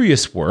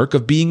serious work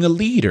of being a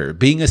leader,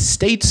 being a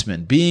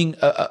statesman, being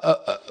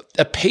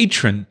a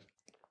patron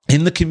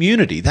in the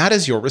community. That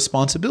is your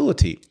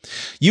responsibility.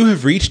 You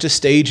have reached a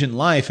stage in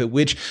life at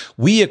which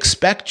we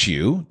expect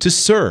you to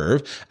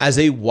serve as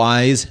a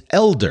wise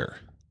elder.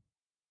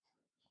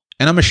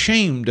 And I'm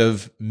ashamed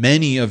of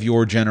many of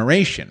your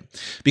generation,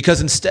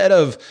 because instead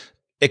of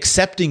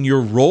accepting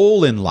your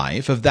role in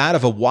life of that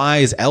of a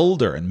wise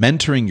elder and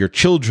mentoring your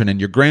children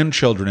and your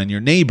grandchildren and your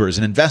neighbors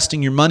and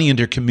investing your money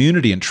into your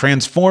community and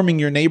transforming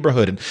your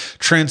neighborhood and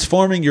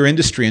transforming your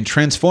industry and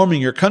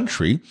transforming your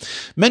country,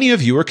 many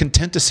of you are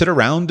content to sit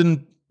around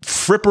and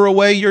fripper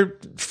away your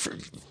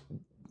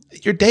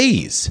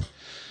days.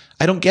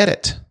 I don't get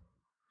it.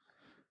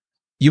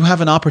 You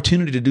have an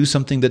opportunity to do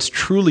something that's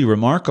truly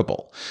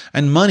remarkable,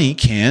 and money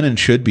can and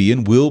should be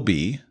and will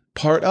be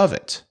part of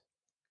it.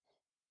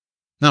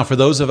 Now, for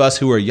those of us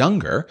who are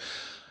younger,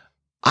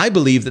 I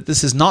believe that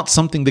this is not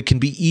something that can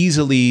be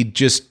easily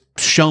just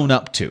shown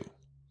up to.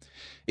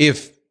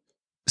 If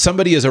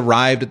somebody has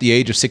arrived at the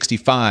age of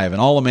 65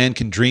 and all a man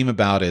can dream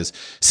about is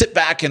sit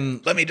back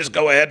and let me just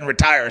go ahead and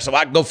retire so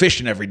I can go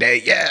fishing every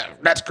day. Yeah,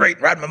 that's great,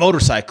 riding my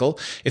motorcycle.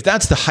 If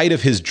that's the height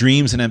of his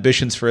dreams and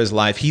ambitions for his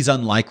life, he's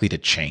unlikely to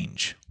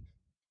change.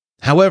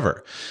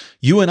 However,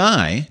 you and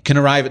I can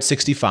arrive at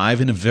 65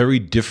 in a very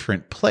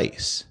different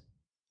place.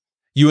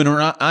 You and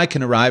I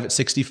can arrive at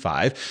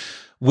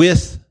 65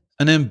 with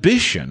an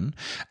ambition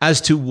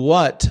as to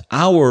what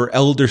our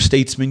elder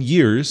statesman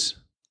years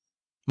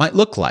might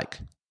look like,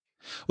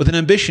 with an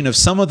ambition of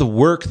some of the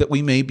work that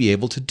we may be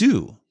able to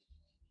do.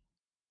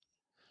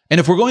 And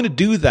if we're going to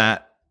do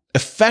that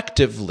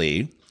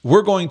effectively,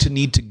 we're going to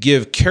need to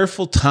give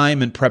careful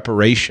time and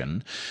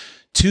preparation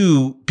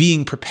to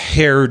being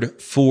prepared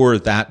for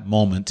that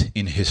moment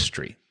in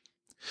history.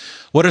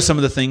 What are some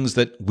of the things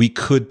that we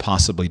could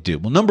possibly do?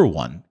 Well, number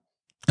one,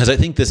 as I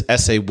think this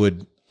essay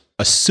would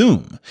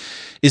assume,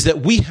 is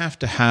that we have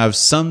to have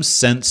some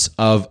sense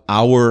of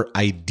our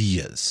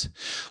ideas.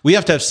 We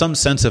have to have some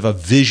sense of a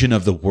vision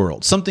of the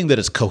world, something that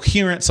is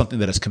coherent, something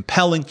that is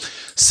compelling,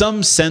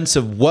 some sense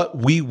of what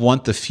we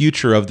want the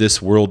future of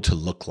this world to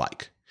look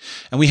like.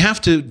 And we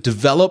have to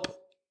develop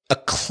a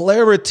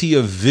clarity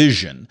of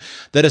vision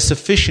that is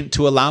sufficient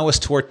to allow us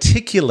to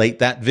articulate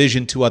that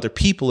vision to other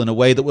people in a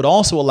way that would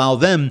also allow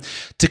them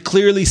to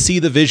clearly see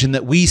the vision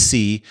that we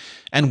see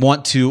and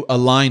want to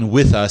align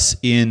with us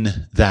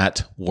in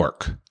that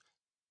work.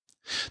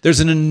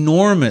 There's an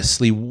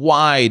enormously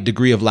wide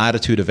degree of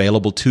latitude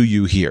available to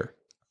you here.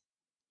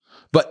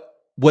 But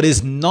what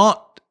is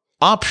not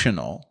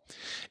optional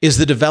is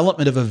the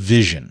development of a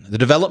vision, the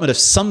development of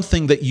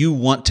something that you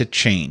want to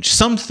change,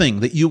 something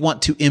that you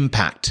want to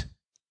impact.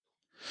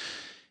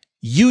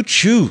 You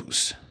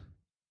choose.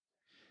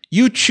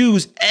 You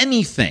choose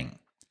anything.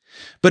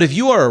 But if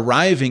you are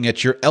arriving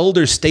at your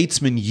elder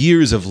statesman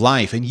years of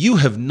life and you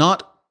have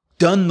not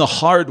done the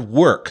hard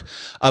work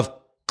of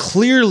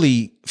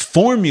clearly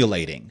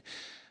formulating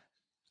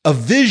a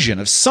vision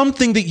of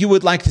something that you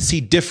would like to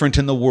see different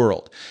in the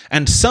world,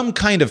 and some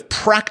kind of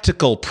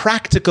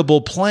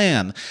practicable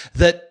plan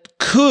that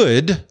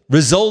could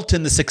result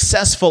in the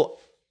successful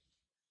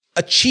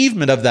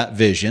achievement of that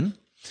vision,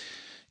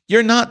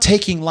 you're not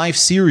taking life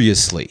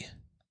seriously.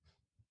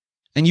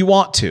 And you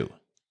ought to.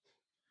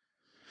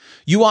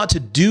 You ought to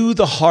do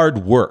the hard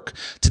work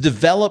to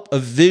develop a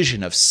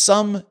vision of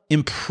some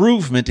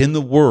improvement in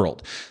the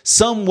world,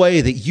 some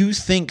way that you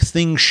think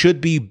things should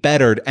be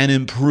bettered and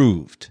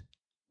improved.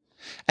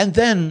 And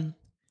then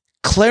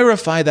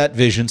clarify that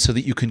vision so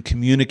that you can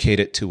communicate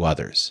it to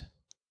others.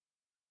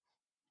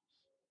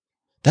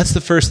 That's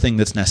the first thing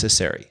that's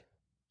necessary.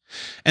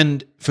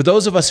 And for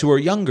those of us who are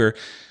younger,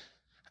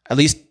 at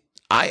least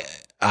I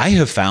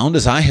have found,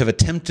 as I have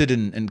attempted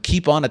and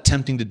keep on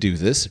attempting to do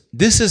this,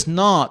 this is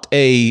not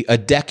a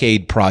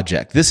decade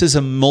project. This is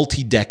a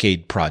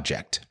multi-decade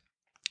project.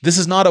 This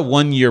is not a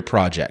 1-year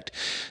project.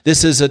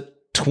 This is a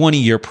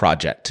 20-year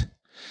project.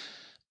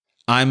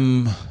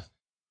 I'm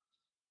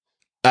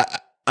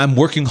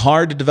working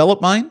hard to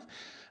develop mine.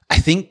 I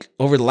think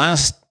over the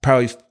last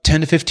probably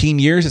 10 to 15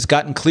 years, it's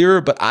gotten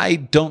clearer, but I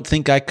don't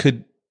think I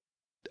could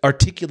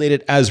articulate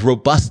it as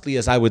robustly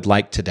as I would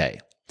like today.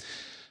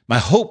 My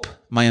hope,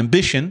 my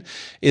ambition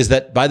is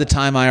that by the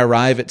time I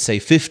arrive at, say,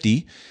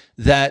 50,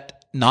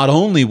 that not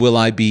only will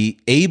I be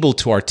able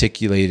to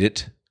articulate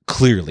it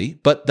clearly,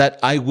 but that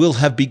I will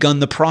have begun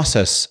the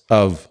process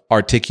of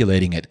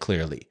articulating it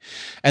clearly,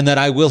 and that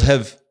I will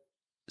have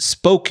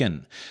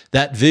spoken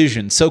that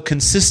vision so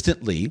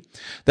consistently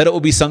that it will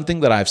be something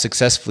that I've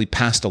successfully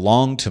passed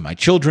along to my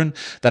children,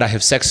 that I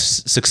have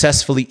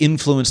successfully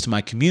influenced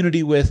my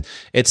community with,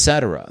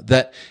 etc.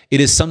 That it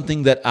is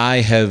something that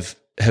I have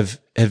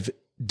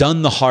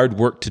done the hard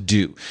work to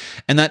do.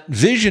 And that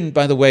vision,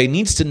 by the way,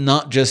 needs to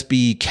not just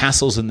be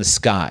castles in the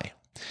sky.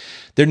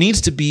 There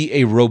needs to be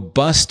a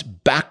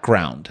robust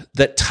background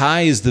that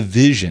ties the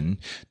vision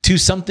to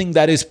something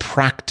that is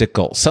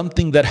practical,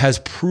 something that has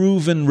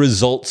proven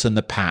results in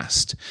the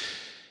past.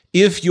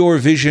 If your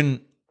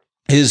vision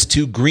is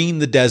to green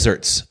the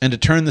deserts and to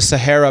turn the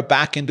Sahara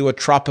back into a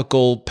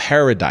tropical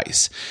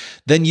paradise,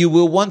 then you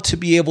will want to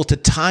be able to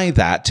tie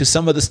that to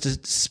some of the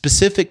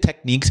specific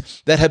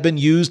techniques that have been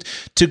used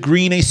to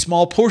green a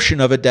small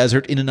portion of a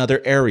desert in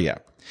another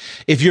area.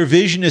 If your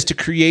vision is to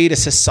create a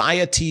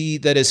society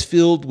that is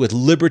filled with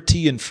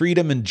liberty and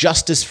freedom and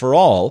justice for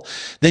all,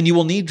 then you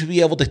will need to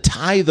be able to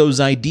tie those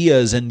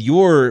ideas and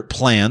your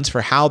plans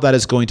for how that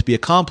is going to be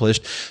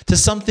accomplished to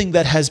something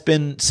that has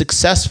been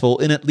successful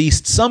in at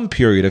least some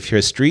period of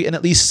history in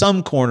at least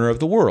some corner of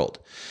the world.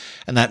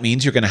 And that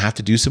means you're going to have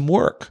to do some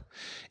work.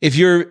 If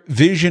your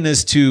vision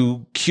is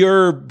to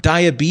cure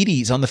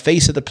diabetes on the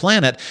face of the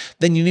planet,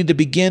 then you need to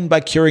begin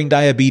by curing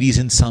diabetes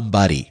in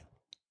somebody,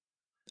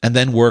 and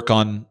then work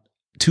on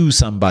 2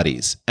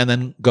 somebodies, and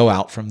then go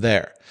out from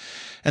there.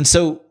 And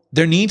so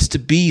there needs to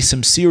be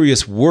some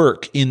serious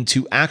work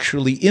into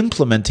actually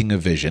implementing a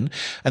vision,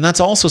 and that's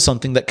also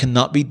something that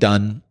cannot be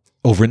done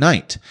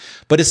overnight,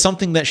 but it's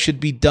something that should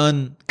be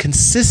done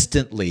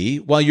consistently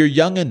while you're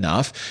young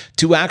enough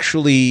to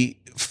actually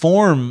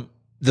form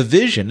the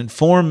vision and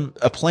form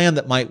a plan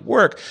that might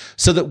work,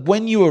 so that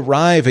when you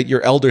arrive at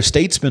your elder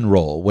statesman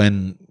role,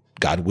 when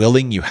God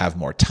willing, you have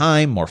more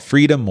time, more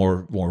freedom,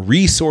 more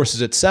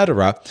resources,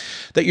 etc.,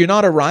 that you're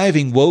not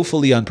arriving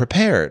woefully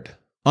unprepared.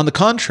 On the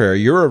contrary,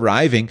 you're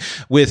arriving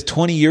with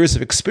 20 years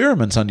of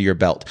experiments under your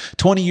belt,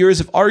 20 years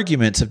of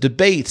arguments, of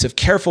debates, of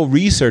careful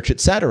research,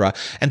 etc.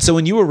 And so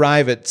when you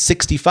arrive at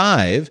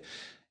 65,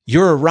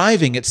 you're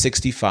arriving at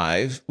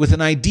 65 with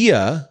an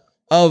idea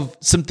of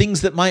some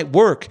things that might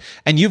work,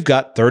 and you've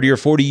got 30 or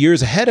 40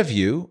 years ahead of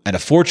you and a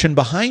fortune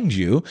behind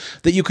you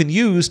that you can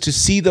use to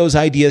see those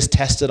ideas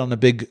tested on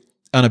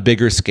a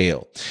bigger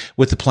scale,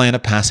 with the plan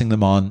of passing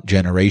them on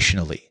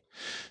generationally.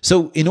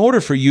 So in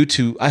order for you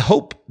to, I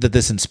hope that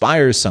this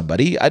inspires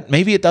somebody.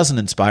 Maybe it doesn't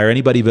inspire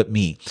anybody but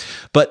me,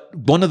 but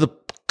one of the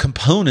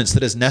components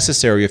that is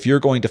necessary if you're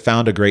going to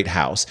found a great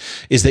house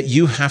is that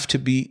you have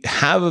to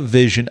have a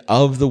vision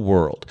of the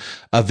world,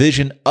 a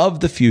vision of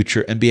the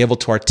future, and be able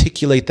to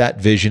articulate that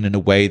vision in a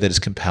way that is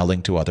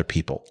compelling to other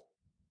people.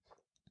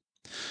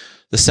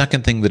 The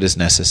second thing that is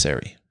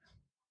necessary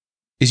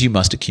is you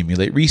must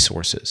accumulate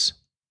resources.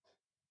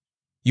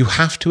 You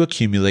have to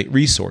accumulate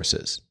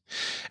resources.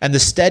 And the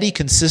steady,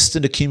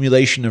 consistent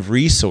accumulation of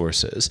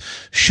resources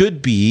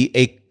should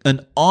be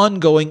an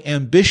ongoing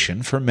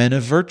ambition for men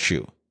of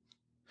virtue.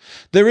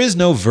 There is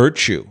no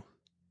virtue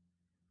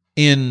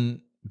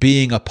in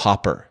being a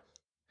pauper.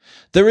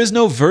 There is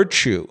no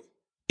virtue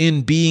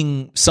in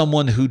being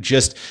someone who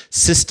just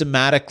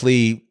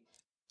systematically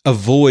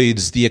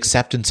avoids the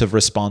acceptance of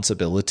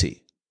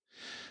responsibility.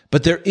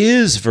 But there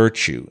is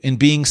virtue in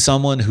being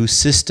someone who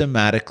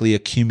systematically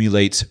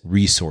accumulates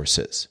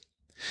resources.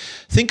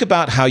 Think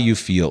about how you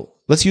feel.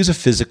 Let's use a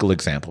physical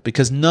example,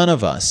 because none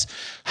of us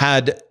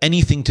had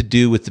anything to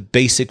do with the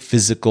basic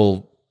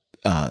physical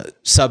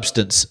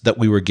substance that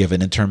we were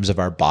given in terms of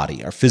our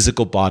body, our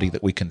physical body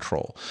that we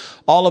control.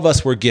 All of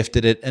us were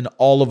gifted it, and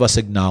all of us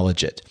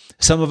acknowledge it.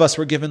 Some of us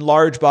were given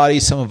large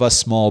bodies, some of us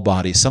small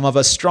bodies, some of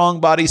us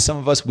strong bodies, some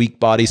of us weak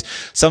bodies,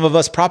 some of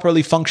us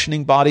properly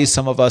functioning bodies,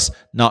 some of us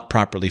not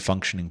properly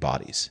functioning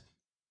bodies.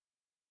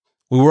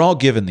 We were all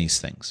given these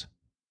things.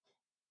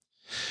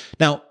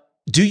 Now,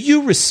 do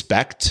you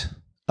respect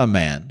a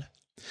man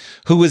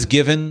who was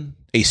given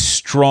a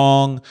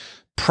strong,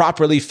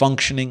 properly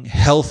functioning,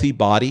 healthy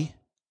body,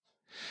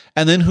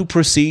 and then who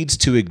proceeds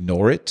to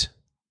ignore it,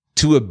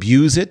 to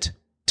abuse it,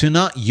 to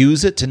not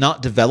use it, to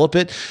not develop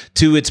it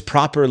to its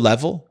proper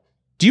level?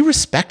 Do you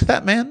respect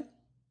that man?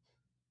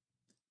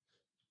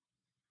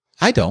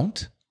 I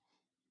don't.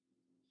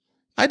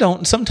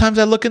 Sometimes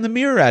I look in the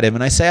mirror at him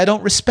and I say, I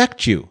don't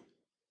respect you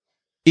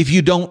if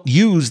you don't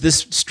use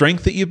this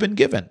strength that you've been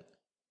given.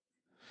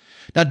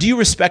 Now, do you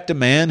respect a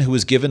man who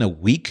is given a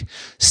weak,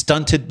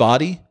 stunted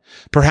body?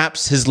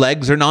 Perhaps his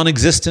legs are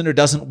non-existent or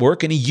doesn't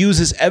work, and he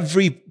uses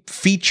every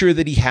feature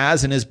that he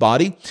has in his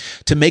body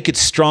to make it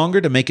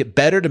stronger, to make it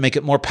better, to make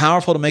it more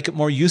powerful, to make it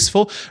more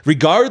useful,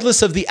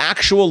 regardless of the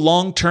actual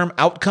long-term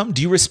outcome.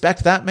 Do you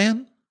respect that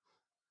man?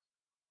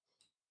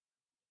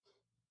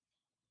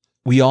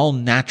 We all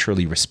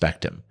naturally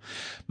respect him.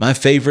 My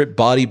favorite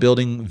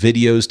bodybuilding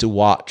videos to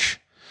watch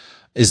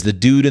is the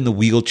dude in the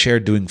wheelchair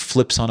doing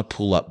flips on a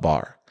pull-up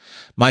bar.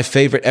 My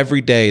favorite,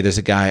 every day, there's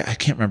a guy, I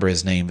can't remember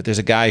his name, but there's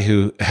a guy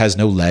who has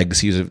no legs.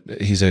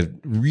 He's a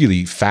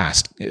really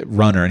fast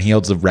runner, and he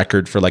holds the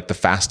record for like the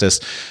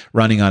fastest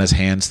running on his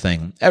hands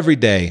thing. Every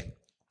day,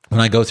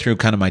 when I go through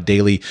kind of my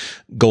daily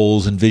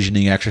goals and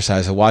visioning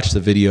exercise, I watch the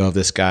video of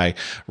this guy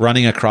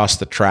running across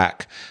the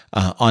track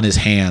on his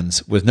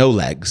hands with no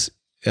legs.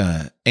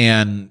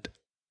 And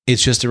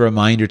it's just a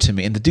reminder to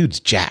me. And the dude's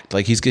jacked.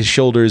 Like his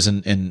shoulders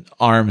and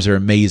arms are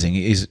amazing.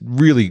 He's a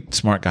really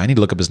smart guy. I need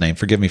to look up his name.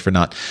 Forgive me for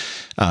not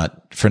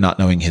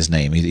knowing his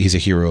name. He's a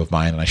hero of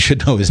mine, and I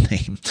should know his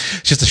name.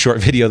 It's just a short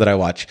video that I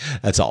watch.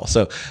 That's all.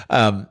 So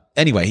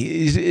anyway,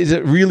 he's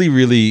a really,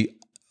 really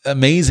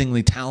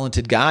amazingly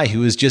talented guy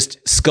who has just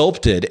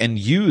sculpted and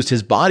used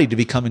his body to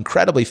become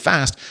incredibly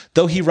fast,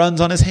 though he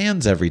runs on his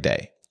hands every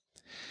day.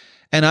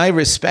 And I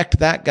respect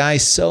that guy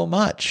so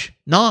much,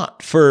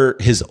 not for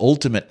his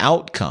ultimate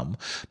outcome,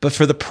 but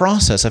for the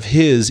process of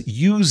his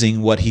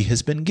using what he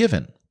has been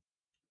given.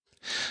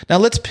 Now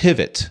let's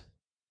pivot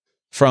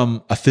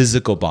from a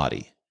physical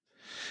body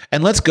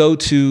and let's go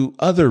to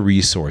other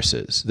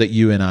resources that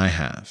you and I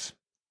have.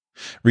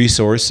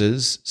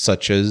 Resources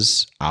such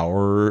as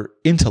our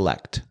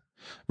intellect,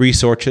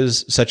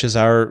 resources such as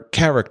our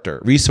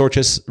character,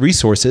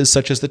 resources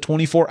such as the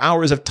 24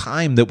 hours of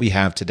time that we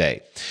have today,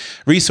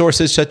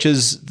 resources such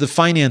as the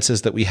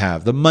finances that we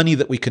have, the money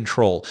that we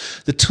control,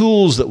 the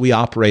tools that we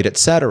operate,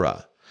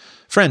 etc.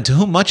 Friend, to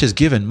whom much is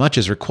given, much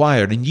is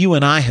required, and you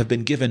and I have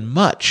been given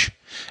much,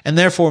 and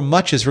therefore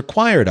much is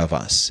required of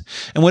us.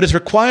 And what is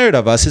required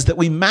of us is that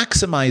we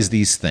maximize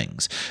these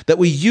things, that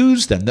we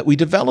use them, that we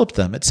develop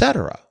them,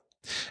 etc.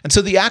 And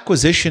so the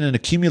acquisition and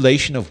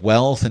accumulation of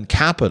wealth and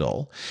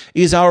capital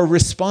is our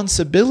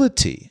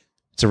responsibility.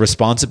 It's a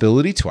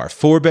responsibility to our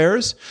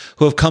forebears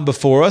who have come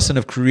before us and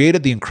have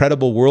created the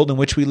incredible world in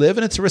which we live.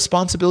 And it's a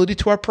responsibility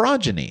to our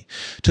progeny,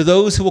 to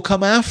those who will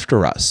come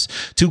after us,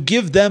 to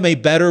give them a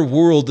better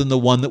world than the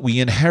one that we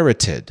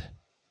inherited,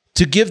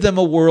 to give them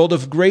a world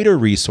of greater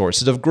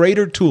resources, of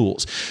greater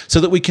tools, so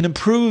that we can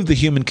improve the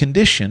human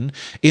condition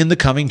in the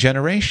coming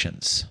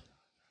generations.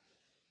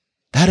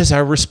 That is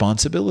our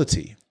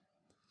responsibility.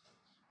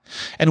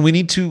 And we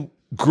need to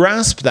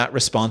grasp that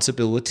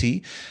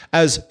responsibility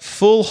as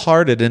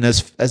full-hearted and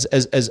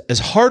as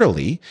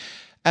heartily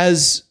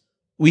as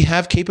we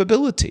have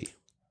capability.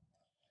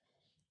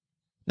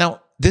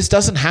 Now, this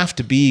doesn't have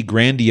to be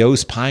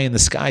grandiose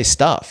pie-in-the-sky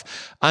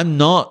stuff.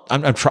 I'm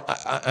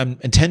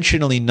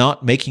intentionally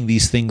not making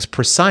these things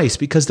precise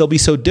because they'll be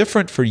so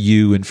different for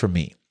you and for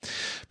me.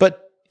 But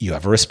you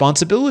have a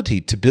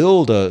responsibility to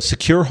build a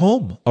secure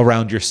home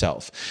around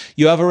yourself.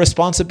 You have a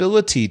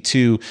responsibility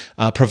to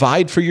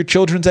provide for your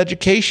children's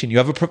education. You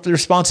have a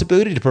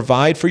responsibility to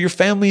provide for your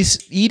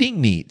family's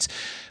eating needs.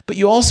 But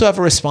you also have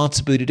a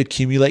responsibility to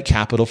accumulate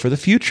capital for the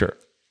future.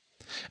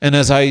 And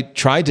as I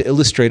tried to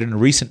illustrate in a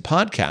recent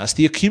podcast,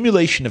 the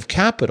accumulation of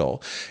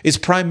capital is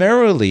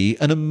primarily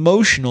an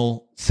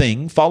emotional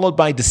thing followed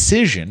by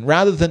decision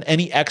rather than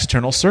any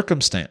external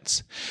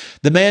circumstance.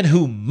 The man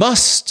who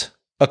must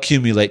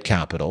accumulate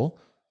capital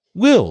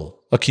will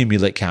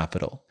accumulate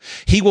capital.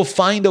 He will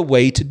find a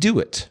way to do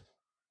it.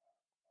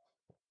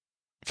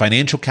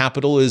 Financial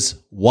capital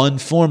is one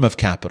form of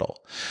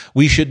capital.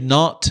 We should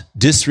not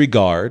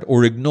disregard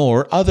or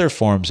ignore other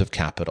forms of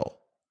capital.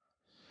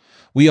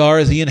 We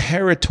are the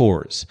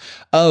inheritors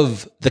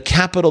of the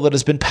capital that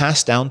has been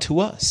passed down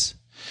to us.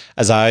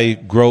 As I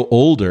grow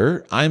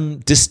older, I'm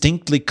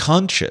distinctly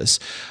conscious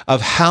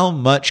of how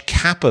much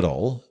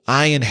capital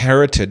I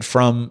inherited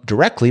from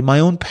directly my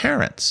own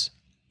parents.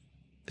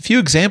 A few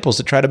examples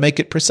to try to make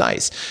it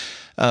precise.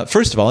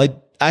 First of all,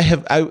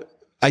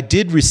 I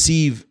did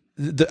receive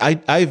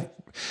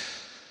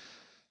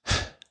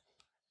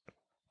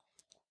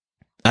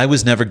I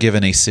was never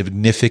given a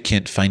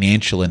significant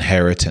financial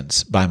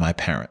inheritance by my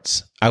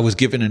parents. I was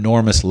given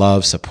enormous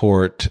love,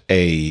 support,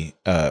 a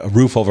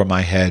roof over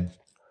my head,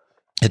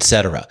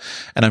 etc.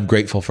 And I'm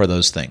grateful for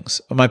those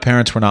things. But my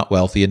parents were not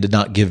wealthy and did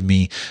not give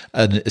me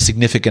a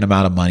significant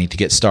amount of money to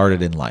get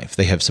started in life.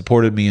 They have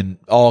supported me in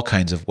all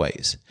kinds of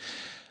ways.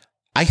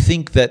 I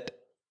think that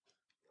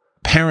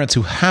parents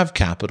who have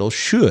capital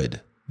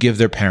should give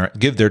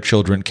their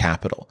children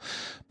capital.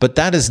 But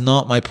that is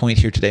not my point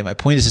here today. My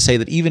point is to say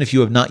that even if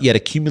you have not yet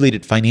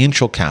accumulated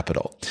financial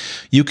capital,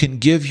 you can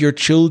give your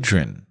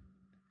children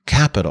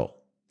capital.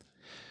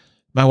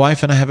 My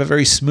wife and I have a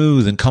very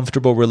smooth and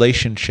comfortable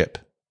relationship.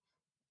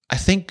 I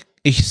think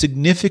a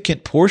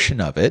significant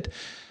portion of it,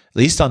 at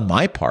least on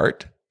my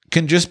part,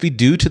 can just be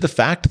due to the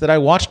fact that I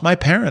watched my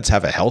parents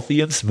have a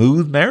healthy and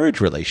smooth marriage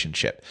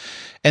relationship.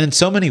 And in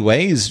so many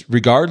ways,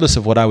 regardless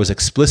of what I was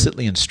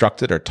explicitly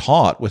instructed or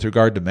taught with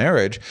regard to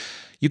marriage,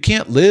 you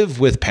can't live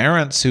with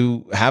parents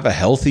who have a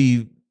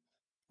healthy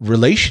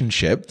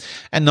relationship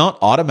and not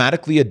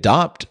automatically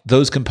adopt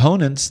those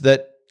components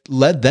that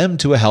led them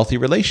to a healthy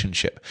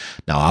relationship.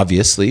 Now,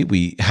 obviously,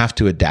 we have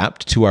to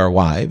adapt to our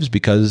wives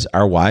because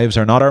our wives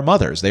are not our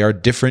mothers. They are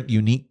different,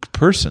 unique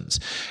persons,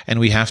 and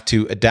we have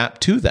to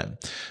adapt to them.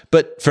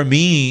 But for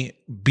me,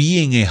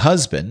 being a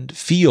husband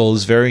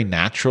feels very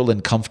natural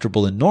and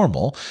comfortable and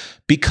normal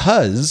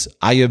because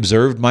I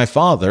observed my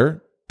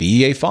father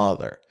be a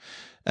father.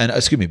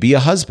 Be a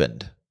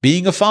husband.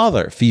 Being a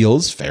father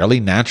feels fairly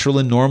natural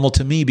and normal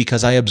to me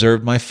because I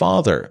observed my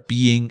father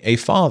being a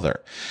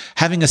father.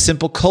 Having a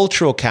simple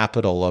cultural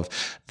capital of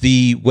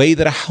the way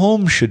that a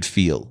home should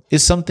feel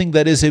is something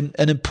that is an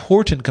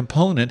important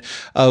component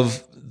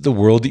of the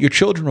world that your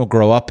children will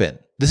grow up in.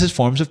 This is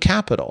forms of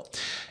capital.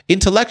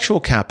 Intellectual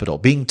capital,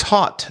 being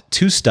taught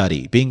to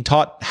study, being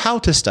taught how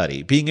to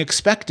study, being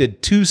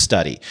expected to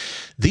study.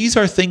 These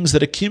are things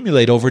that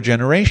accumulate over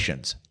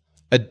generations.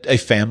 A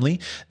family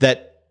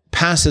that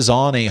passes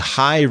on a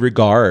high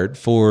regard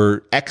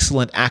for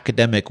excellent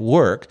academic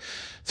work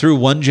through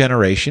one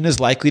generation is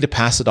likely to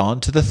pass it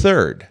on to the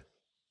third.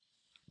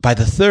 By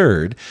the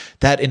third,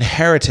 that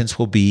inheritance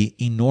will be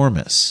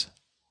enormous.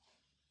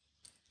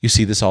 You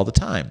see this all the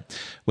time.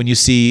 When you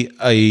see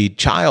a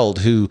child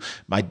who,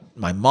 my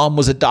mom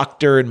was a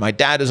doctor and my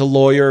dad is a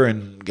lawyer,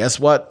 and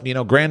guess what?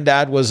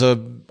 Granddad was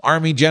an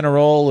army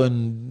general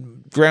and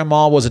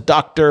grandma was a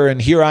doctor, and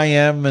here I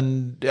am,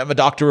 and I'm a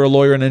doctor, a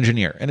lawyer, an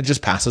engineer, and it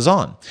just passes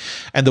on.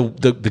 And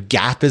the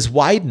gap is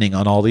widening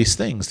on all these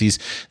things.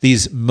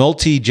 These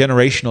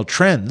multi-generational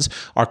trends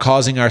are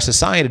causing our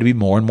society to be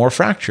more and more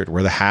fractured,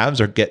 where the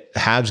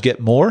haves get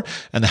more,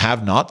 and the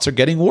have-nots are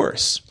getting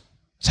worse.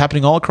 It's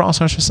happening all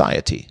across our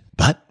society.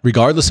 But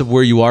regardless of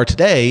where you are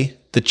today,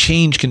 the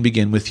change can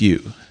begin with you.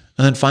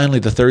 And then finally,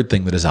 the third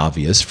thing that is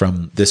obvious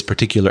from this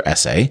particular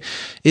essay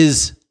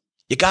is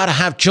you got to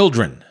have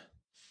children.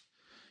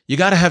 You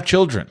got to have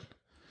children.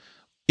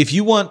 If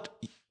you want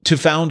to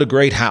found a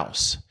great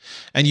house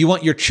and you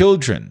want your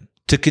children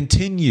to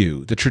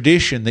continue the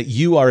tradition that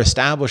you are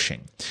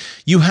establishing,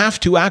 you have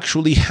to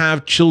actually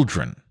have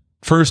children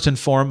first and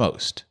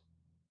foremost.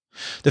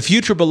 The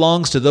future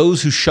belongs to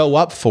those who show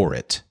up for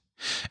it.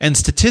 And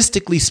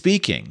statistically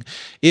speaking,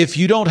 if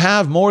you don't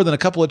have more than a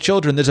couple of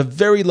children, there's a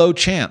very low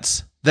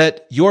chance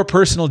that your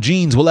personal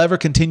genes will ever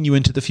continue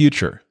into the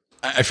future.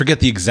 I forget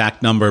the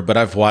exact number, but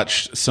I've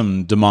watched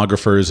some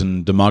demographers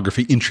and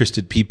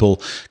demography-interested people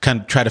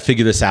kind of try to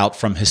figure this out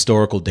from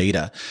historical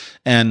data.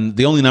 And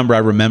the only number I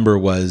remember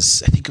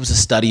was, I think it was a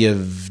study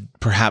of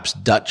perhaps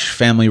Dutch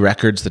family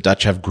records. The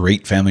Dutch have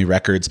great family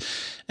records.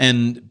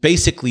 And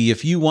basically,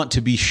 if you want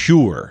to be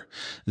sure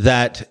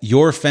that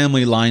your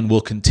family line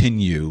will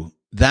continue,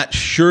 that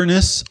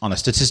sureness on a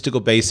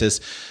statistical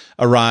basis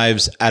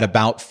arrives at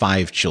about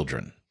 5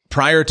 children.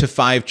 Prior to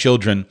 5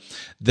 children,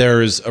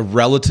 there's a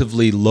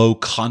relatively low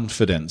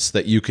confidence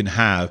that you can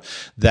have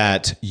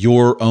that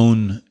your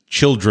own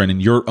children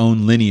and your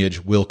own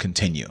lineage will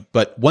continue.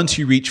 But once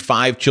you reach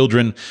 5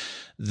 children,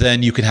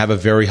 then you can have a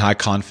very high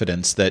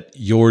confidence that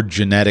your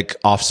genetic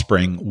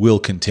offspring will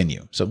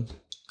continue. So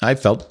I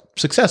felt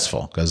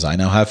successful because I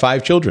now have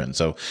 5 children.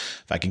 So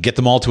if I can get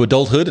them all to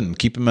adulthood and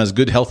keep them as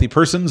good, healthy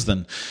persons,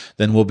 then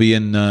we'll be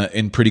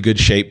in pretty good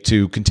shape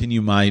to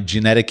continue my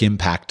genetic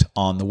impact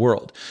on the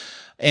world.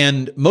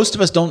 And most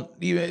of us don't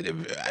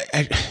even,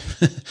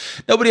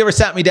 nobody ever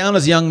sat me down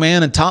as a young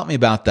man and taught me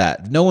about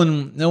that. No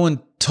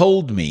one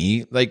told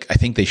me, like I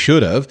think they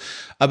should have,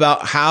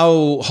 about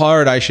how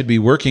hard I should be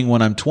working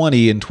when I'm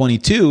 20 and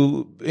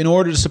 22 in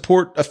order to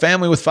support a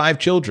family with 5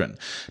 children.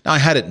 Now, I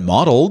had it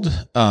modeled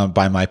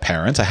by my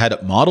parents. I had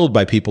it modeled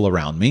by people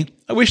around me.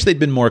 I wish they'd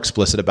been more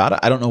explicit about it.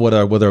 I don't know whether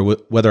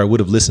I would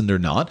have listened or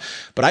not,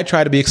 but I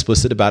try to be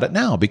explicit about it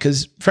now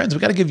because, friends,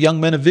 we've got to give young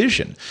men a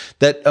vision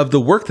of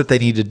the work that they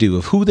need to do,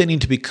 of who they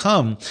need to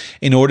become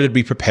in order to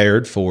be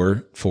prepared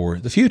for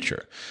the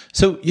future.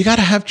 So you got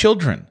to have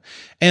children.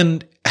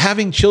 And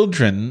having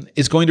children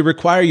is going to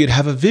require you to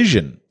have a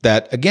vision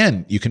that,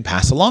 again, you can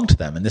pass along to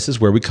them. And this is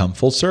where we come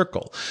full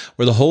circle,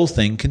 where the whole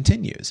thing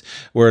continues,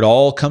 where it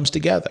all comes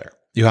together.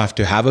 You have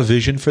to have a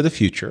vision for the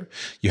future.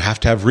 You have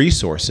to have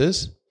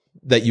resources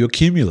that you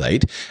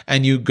accumulate,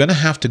 and you're going to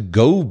have to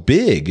go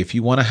big. If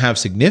you want to have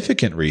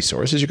significant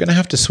resources, you're going to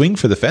have to swing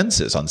for the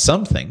fences on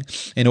something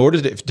in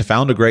order to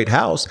found a great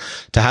house,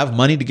 to have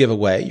money to give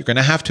away. You're going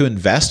to have to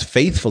invest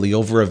faithfully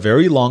over a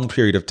very long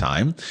period of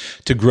time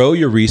to grow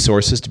your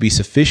resources to be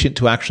sufficient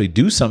to actually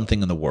do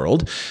something in the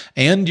world.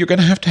 And you're going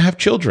to have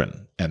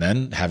children. And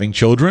then having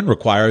children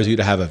requires you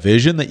to have a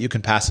vision that you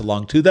can pass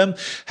along to them.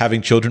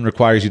 Having children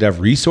requires you to have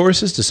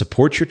resources to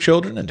support your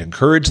children and to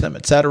encourage them,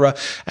 etc.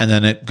 And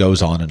then it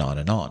goes on and on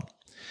and on.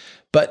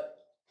 But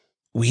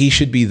we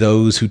should be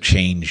those who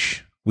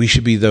change. We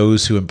should be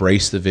those who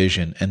embrace the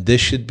vision. And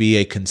this should be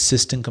a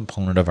consistent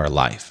component of our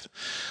life.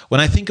 When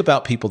I think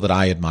about people that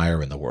I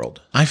admire in the world,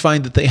 I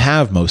find that they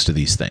have most of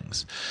these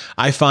things.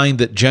 I find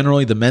that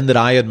generally the men that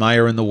I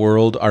admire in the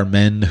world are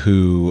men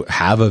who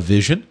have a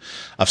vision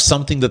of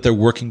something that they're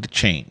working to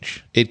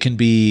change. It can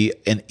be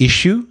an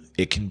issue.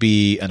 It can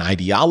be an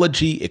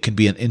ideology. It can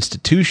be an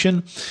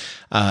institution.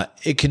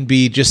 It can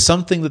be just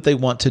something that they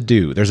want to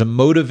do. There's a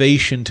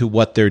motivation to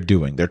what they're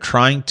doing. They're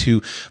trying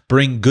to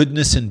bring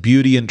goodness and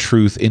beauty and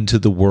truth into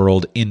the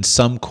world in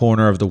some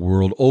corner of the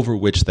world over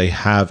which they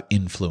have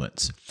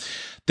influence.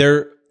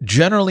 They're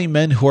generally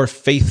men who are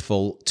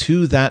faithful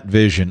to that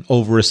vision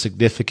over a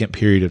significant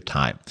period of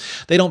time.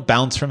 They don't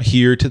bounce from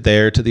here to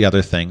there to the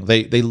other thing.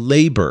 They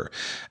labor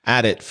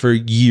at it for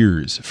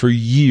years,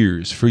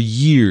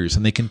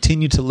 and they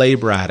continue to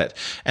labor at it.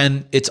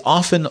 And it's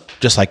often,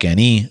 just like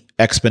any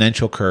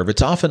exponential curve,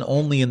 it's often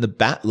only in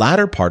the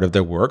latter part of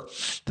their work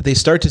that they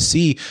start to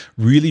see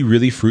really,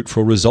 really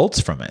fruitful results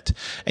from it.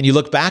 And you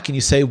look back and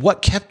you say,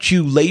 what kept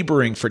you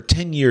laboring for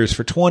 10 years,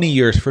 for 20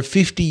 years, for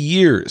 50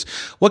 years?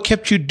 What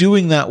kept you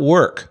doing that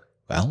work?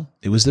 Well,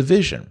 it was the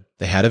vision.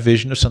 They had a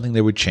vision of something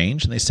they would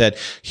change, and they said,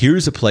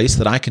 here's a place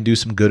that I can do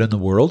some good in the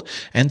world,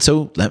 and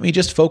so let me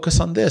just focus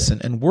on this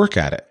and work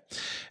at it.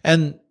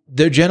 And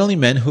they're generally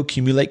men who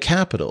accumulate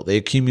capital. They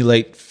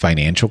accumulate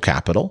financial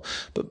capital,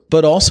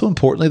 but also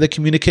importantly, they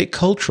communicate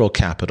cultural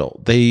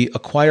capital. They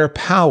acquire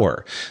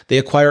power. They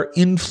acquire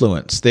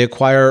influence. They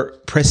acquire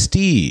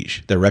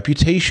prestige. Their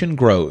reputation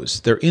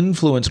grows. Their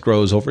influence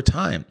grows over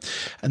time.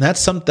 And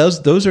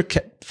those are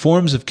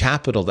forms of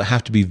capital that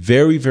have to be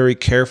very, very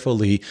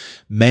carefully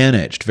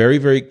managed, very,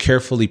 very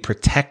carefully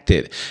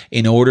protected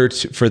in order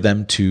for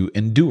them to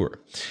endure.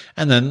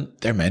 And then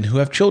they're men who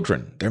have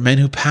children. They're men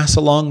who pass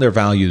along their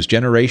values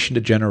generation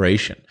to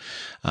generation.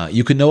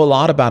 You can know a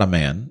lot about a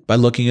man by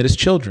looking at his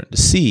children to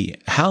see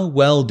how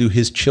well do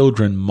his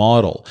children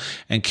model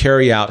and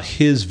carry out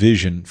his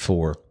vision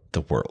for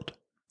the world.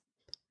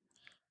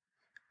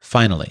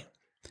 Finally,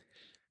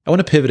 I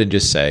want to pivot and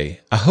just say,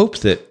 I hope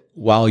that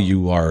while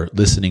you are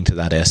listening to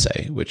that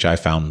essay, which I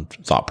found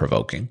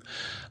thought-provoking,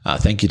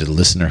 thank you to the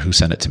listener who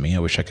sent it to me. I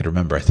wish I could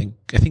remember. I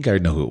think I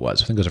know who it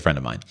was. I think it was a friend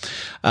of mine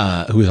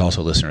who is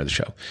also a listener of the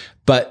show.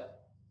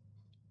 But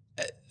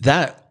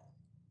I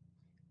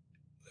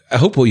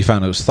hope what you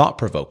found was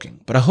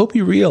thought-provoking, but I hope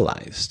you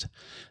realized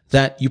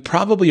that you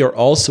probably are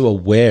also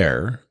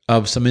aware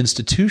of some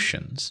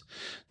institutions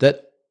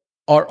that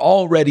are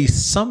already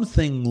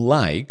something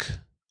like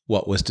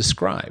what was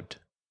described.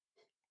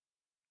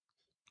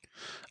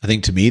 I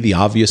think to me, the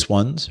obvious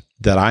ones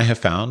that I have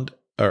found,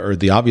 or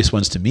the obvious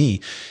ones to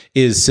me,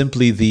 is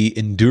simply the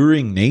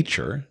enduring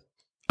nature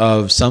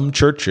of some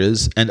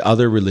churches and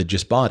other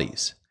religious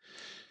bodies.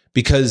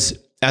 Because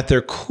at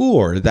their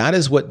core, that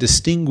is what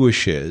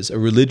distinguishes a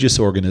religious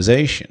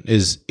organization,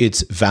 is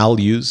its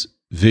values,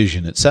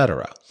 vision,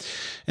 etc.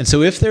 And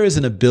so if there is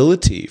an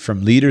ability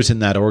from leaders in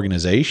that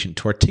organization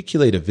to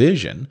articulate a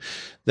vision,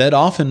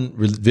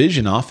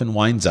 vision often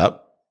winds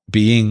up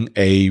being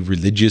a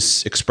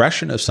religious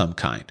expression of some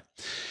kind.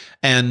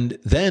 And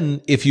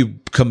then if you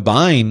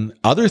combine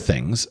other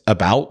things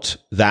about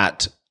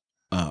that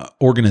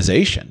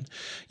organization,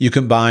 you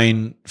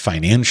combine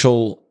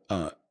financial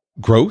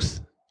growth,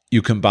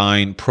 you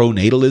combine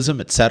pronatalism,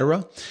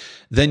 etc.,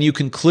 then you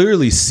can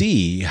clearly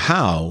see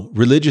how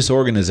religious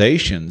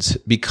organizations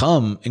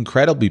become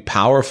incredibly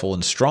powerful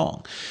and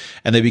strong.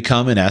 And they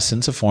become, in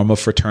essence, a form of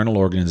fraternal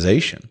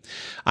organization.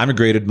 I'm a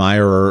great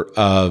admirer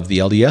of the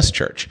LDS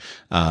Church,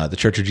 the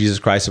Church of Jesus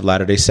Christ of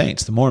Latter-day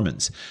Saints, the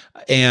Mormons.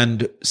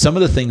 And some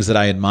of the things that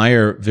I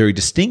admire very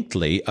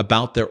distinctly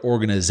about their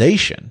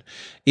organization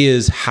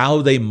is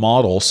how they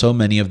model so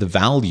many of the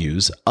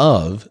values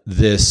of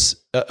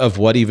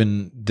what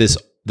even this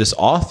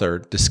author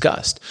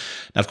discussed.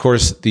 Now, of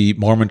course, the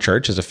Mormon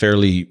Church is a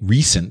fairly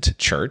recent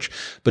church,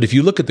 but if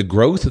you look at the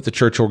growth of the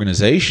church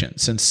organization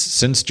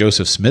since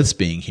Joseph Smith's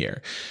being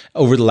here,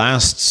 over the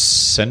last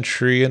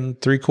century and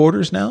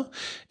 3/4 now,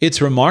 it's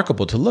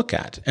remarkable to look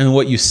at. And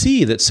what you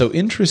see that's so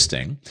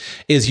interesting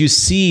is you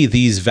see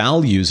these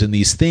values and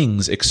these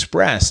things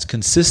expressed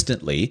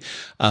consistently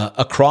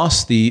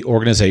across the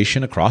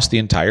organization, across the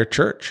entire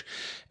church.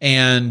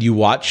 And you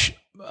watch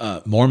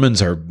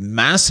Mormons are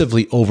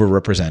massively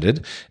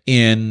overrepresented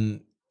in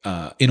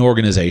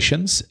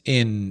organizations,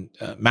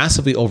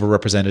 massively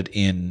overrepresented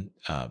in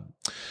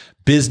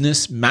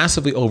business,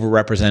 massively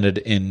overrepresented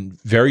in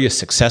various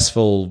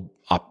successful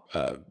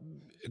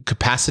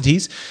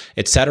capacities,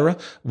 etc.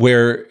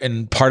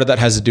 And part of that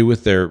has to do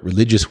with their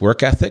religious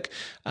work ethic.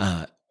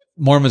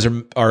 Mormons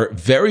are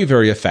very,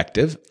 very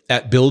effective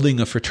at building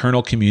a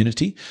fraternal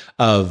community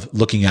of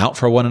looking out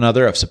for one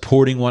another, of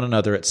supporting one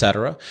another,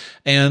 etc.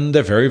 And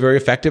they're very, very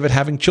effective at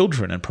having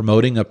children and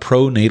promoting a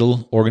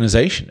pro-natal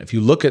organization. If you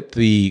look at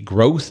the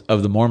growth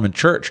of the Mormon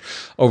Church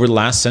over the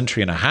last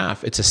century and a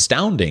half, it's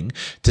astounding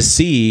to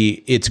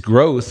see its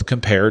growth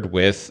compared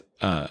with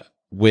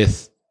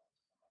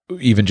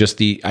even just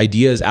the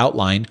ideas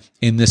outlined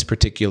in this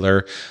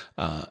particular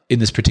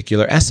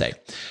essay.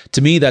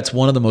 To me, that's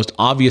one of the most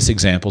obvious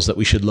examples that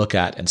we should look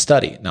at and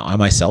study. Now, I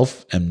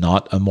myself am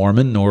not a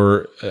Mormon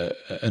nor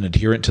an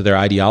adherent to their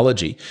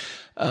ideology,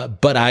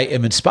 but I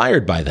am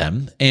inspired by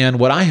them. And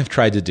what I have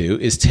tried to do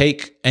is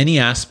take any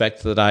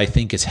aspect that I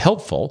think is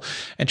helpful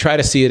and try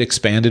to see it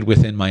expanded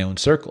within my own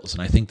circles.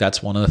 And I think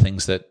that's one of the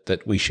things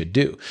that we should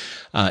do,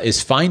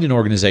 is find an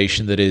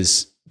organization that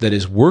is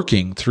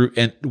working through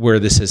and where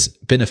this has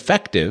been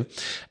effective,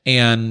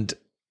 and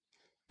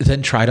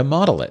then try to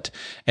model it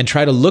and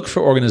try to look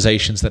for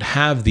organizations that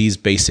have these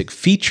basic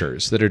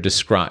features that are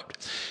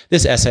described.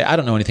 This essay, I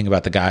don't know anything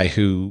about the guy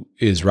who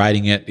is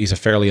writing it. He's a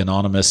fairly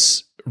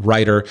anonymous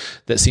writer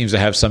that seems to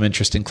have some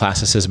interest in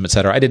classicism, et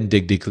cetera. I didn't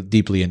dig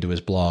deeply into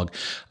his blog.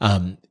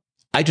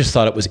 I just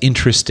thought it was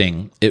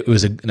interesting. It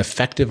was an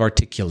effective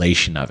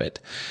articulation of it.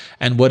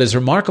 And what is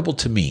remarkable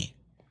to me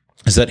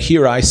is that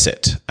here I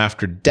sit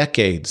after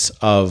decades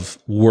of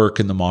work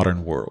in the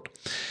modern world,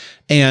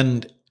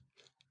 and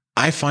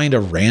I find a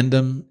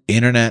random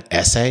internet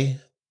essay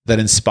that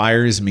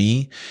inspires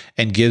me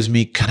and gives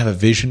me kind of a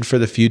vision for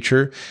the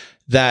future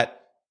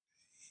that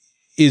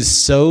is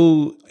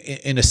so,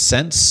 in a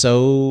sense,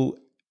 so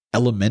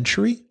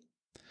elementary,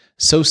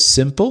 so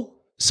simple,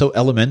 so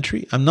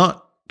elementary. I'm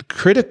not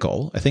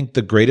critical. I think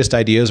the greatest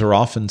ideas are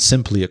often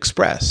simply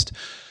expressed.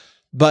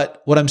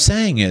 But what I'm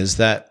saying is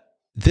that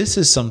this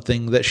is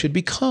something that should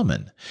be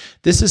common.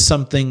 This is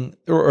something,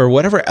 or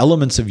whatever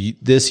elements of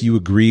this you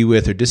agree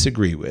with or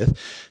disagree with,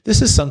 this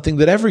is something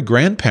that every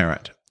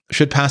grandparent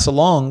should pass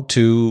along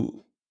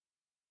to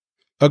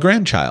a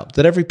grandchild,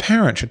 that every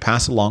parent should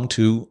pass along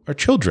to our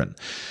children.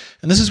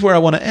 And this is where I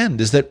want to end,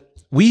 is that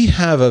we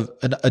have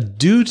a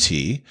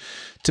duty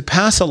to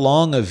pass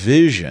along a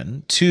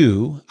vision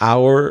to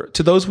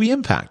those we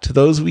impact, to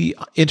those we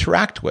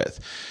interact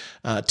with.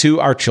 To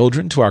our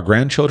children, to our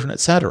grandchildren,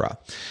 etc.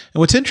 And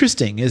what's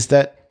interesting is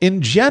that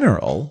in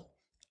general,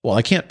 well,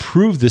 I can't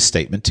prove this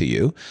statement to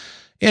you.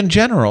 In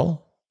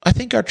general, I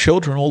think our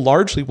children will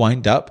largely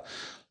wind up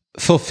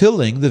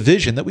fulfilling the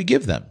vision that we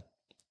give them.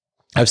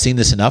 I've seen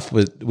this enough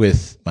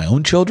with my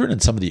own children and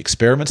some of the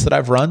experiments that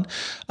I've run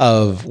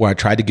of where I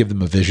try to give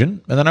them a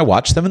vision, and then I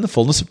watch them in the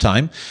fullness of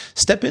time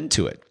step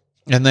into it,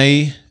 and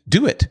they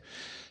do it.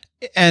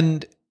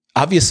 And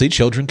obviously,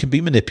 children can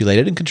be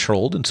manipulated and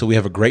controlled, and so we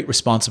have a great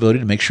responsibility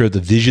to make sure the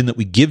vision that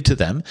we give to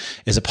them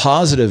is a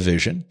positive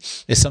vision,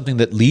 is something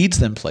that leads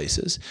them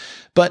places.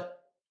 But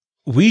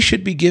we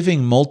should be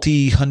giving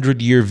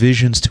multi-hundred-year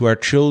visions to our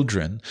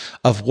children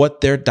of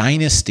what their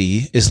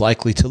dynasty is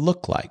likely to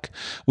look like.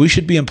 We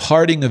should be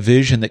imparting a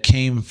vision that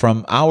came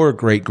from our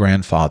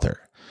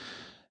great-grandfather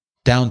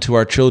down to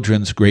our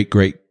children's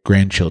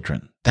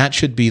great-great-grandchildren. That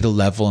should be the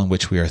level in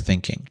which we are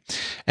thinking.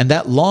 And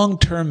that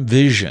long-term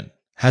vision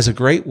has a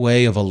great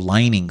way of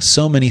aligning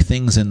so many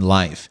things in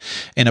life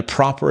in a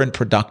proper and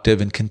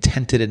productive and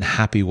contented and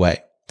happy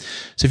way.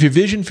 So if your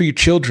vision for your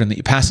children that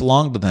you pass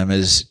along to them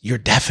is you're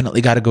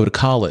definitely got to go to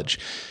college,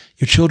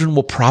 your children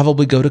will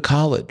probably go to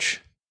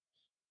college.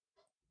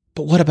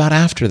 But what about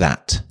after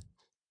that?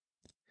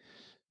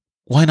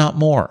 Why not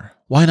more?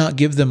 Why not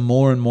give them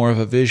more and more of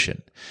a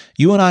vision?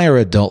 You and I are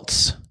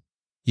adults.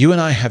 You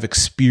and I have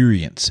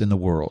experience in the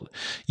world.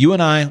 You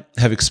and I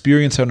have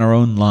experience in our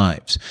own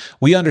lives.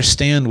 We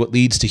understand what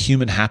leads to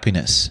human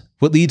happiness,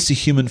 what leads to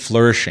human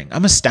flourishing.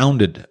 I'm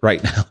astounded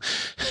right now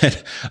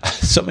at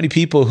so many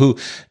people who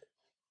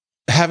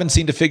haven't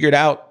seemed to figure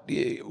out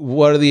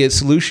what are the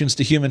solutions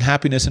to human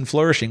happiness and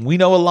flourishing. We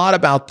know a lot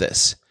about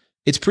this.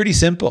 It's pretty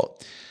simple.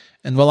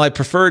 And while I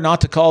prefer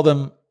not to call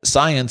them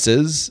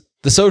sciences,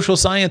 the social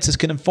sciences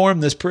can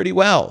inform this pretty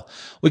well.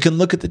 We can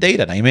look at the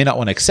data. Now, you may not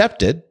want to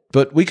accept it,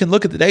 but we can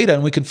look at the data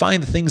and we can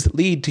find the things that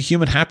lead to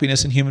human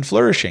happiness and human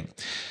flourishing.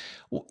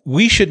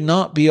 We should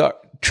not be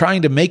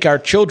trying to make our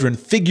children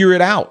figure it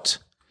out.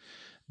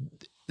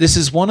 This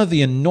is one of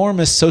the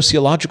enormous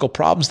sociological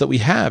problems that we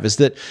have, is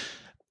that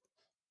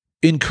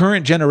in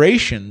current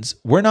generations,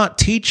 we're not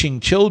teaching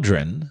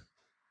children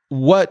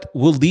what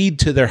will lead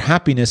to their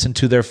happiness and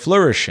to their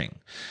flourishing.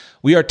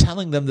 We are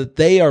telling them that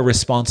they are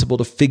responsible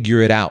to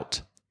figure it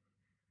out.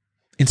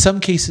 In some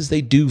cases,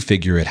 they do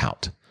figure it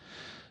out.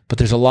 But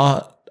there's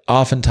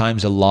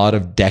oftentimes a lot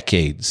of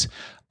decades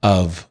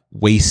of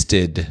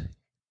wasted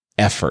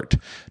effort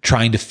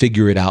trying to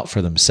figure it out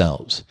for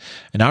themselves.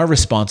 And our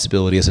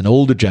responsibility as an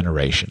older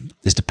generation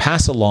is to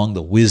pass along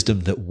the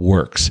wisdom that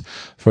works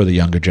for the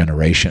younger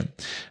generation.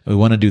 And we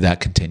want to do that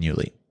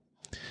continually.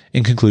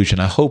 In conclusion,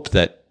 I hope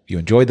that you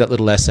enjoyed that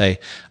little essay.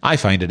 I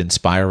find it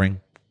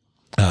inspiring.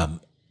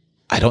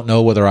 I don't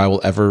know whether I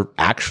will ever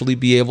actually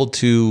be able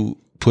to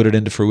put it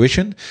into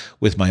fruition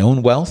with my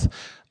own wealth.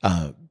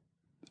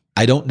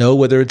 I don't know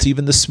whether it's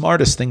even the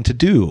smartest thing to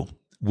do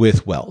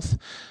with wealth.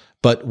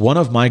 But one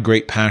of my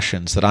great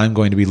passions that I'm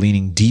going to be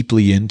leaning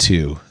deeply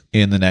into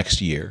in the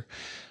next years,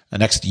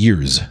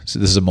 so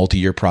this is a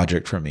multi-year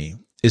project for me,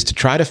 is to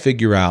try to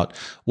figure out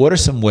what are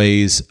some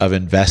ways of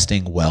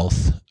investing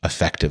wealth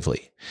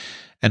effectively.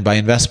 And by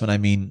investment, I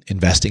mean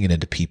investing it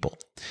into people.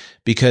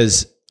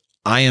 Because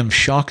I am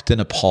shocked and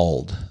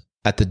appalled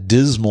at the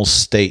dismal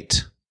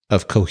state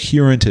of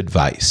coherent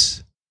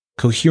advice,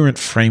 coherent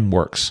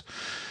frameworks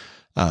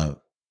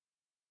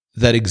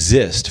that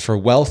exist for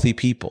wealthy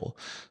people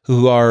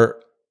who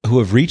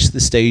have reached the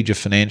stage of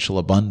financial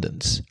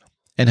abundance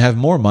and have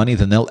more money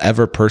than they'll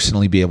ever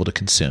personally be able to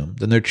consume,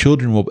 than their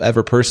children will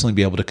ever personally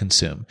be able to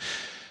consume.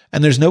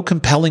 And there's no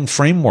compelling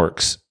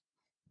frameworks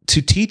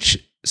to teach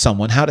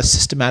someone how to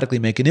systematically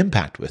make an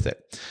impact with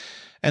it.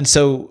 And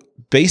so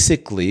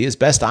basically, as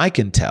best I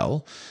can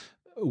tell,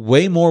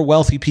 way more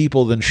wealthy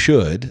people than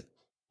should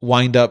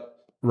wind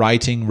up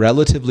writing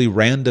relatively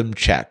random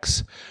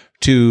checks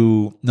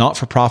to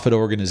not-for-profit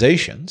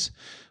organizations,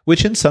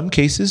 which in some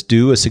cases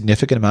do a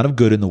significant amount of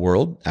good in the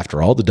world.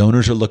 After all, the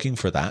donors are looking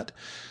for that.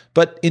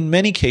 But in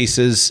many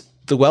cases,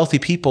 the wealthy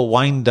people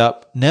wind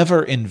up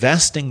never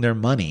investing their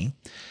money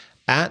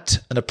at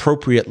an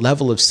appropriate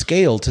level of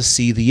scale to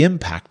see the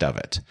impact of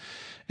it.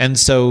 And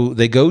so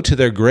they go to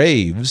their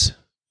graves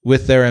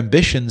with their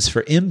ambitions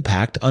for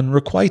impact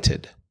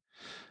unrequited.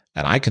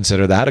 And I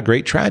consider that a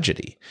great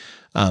tragedy.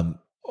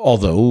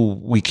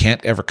 Although we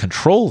can't ever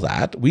control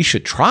that, we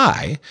should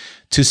try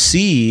to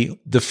see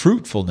the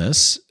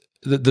fruitfulness,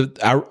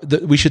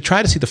 we should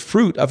try to see the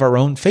fruit of our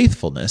own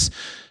faithfulness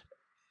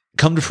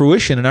come to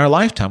fruition in our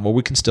lifetime where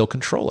we can still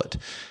control it.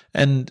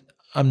 And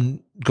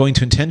I'm going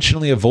to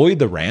intentionally avoid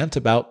the rant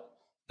about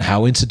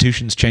how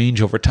institutions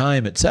change over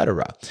time,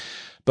 etc.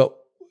 But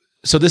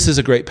so this is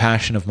a great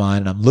passion of mine,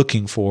 and I'm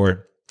looking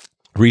for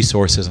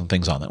resources and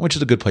things on that, which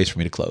is a good place for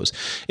me to close.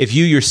 If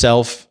you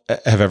yourself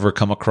have ever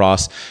come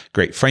across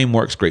great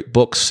frameworks, great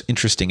books,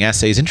 interesting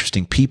essays,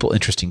 interesting people,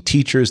 interesting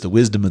teachers, the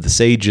wisdom of the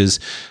sages,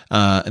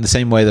 in the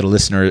same way that a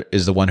listener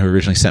is the one who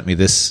originally sent me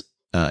this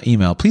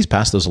email, please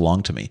pass those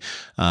along to me.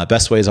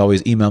 Best way is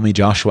always email me,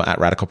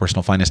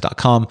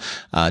 joshua@radicalpersonalfinance.com.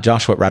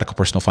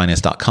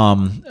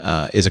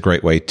 Joshua@radicalpersonalfinance.com is a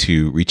great way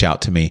to reach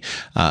out to me.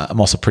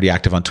 I'm also pretty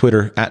active on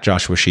Twitter.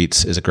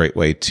 @JoshuaSheets is a great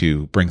way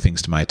to bring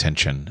things to my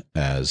attention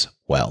as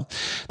well.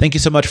 Thank you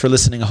so much for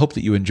listening. I hope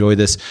that you enjoy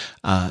this,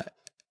 and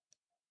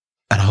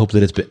I hope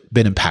that it's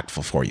been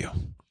impactful for you.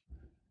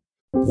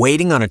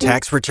 Waiting on a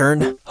tax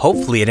return?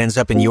 Hopefully it ends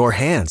up in your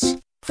hands.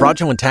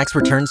 Fraudulent tax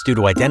returns due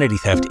to identity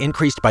theft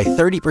increased by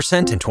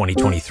 30% in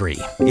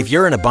 2023. If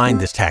you're in a bind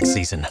this tax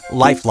season,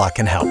 LifeLock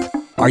can help.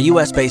 Our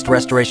U.S.-based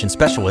restoration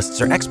specialists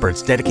are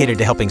experts dedicated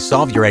to helping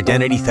solve your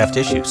identity theft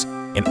issues.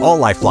 And all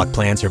LifeLock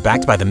plans are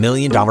backed by the $1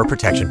 Million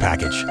Protection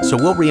Package. So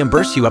we'll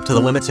reimburse you up to the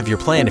limits of your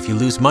plan if you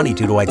lose money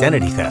due to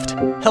identity theft.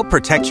 Help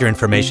protect your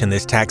information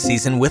this tax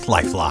season with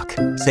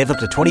LifeLock. Save up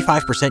to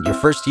 25% your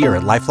first year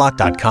at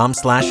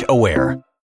LifeLock.com/aware.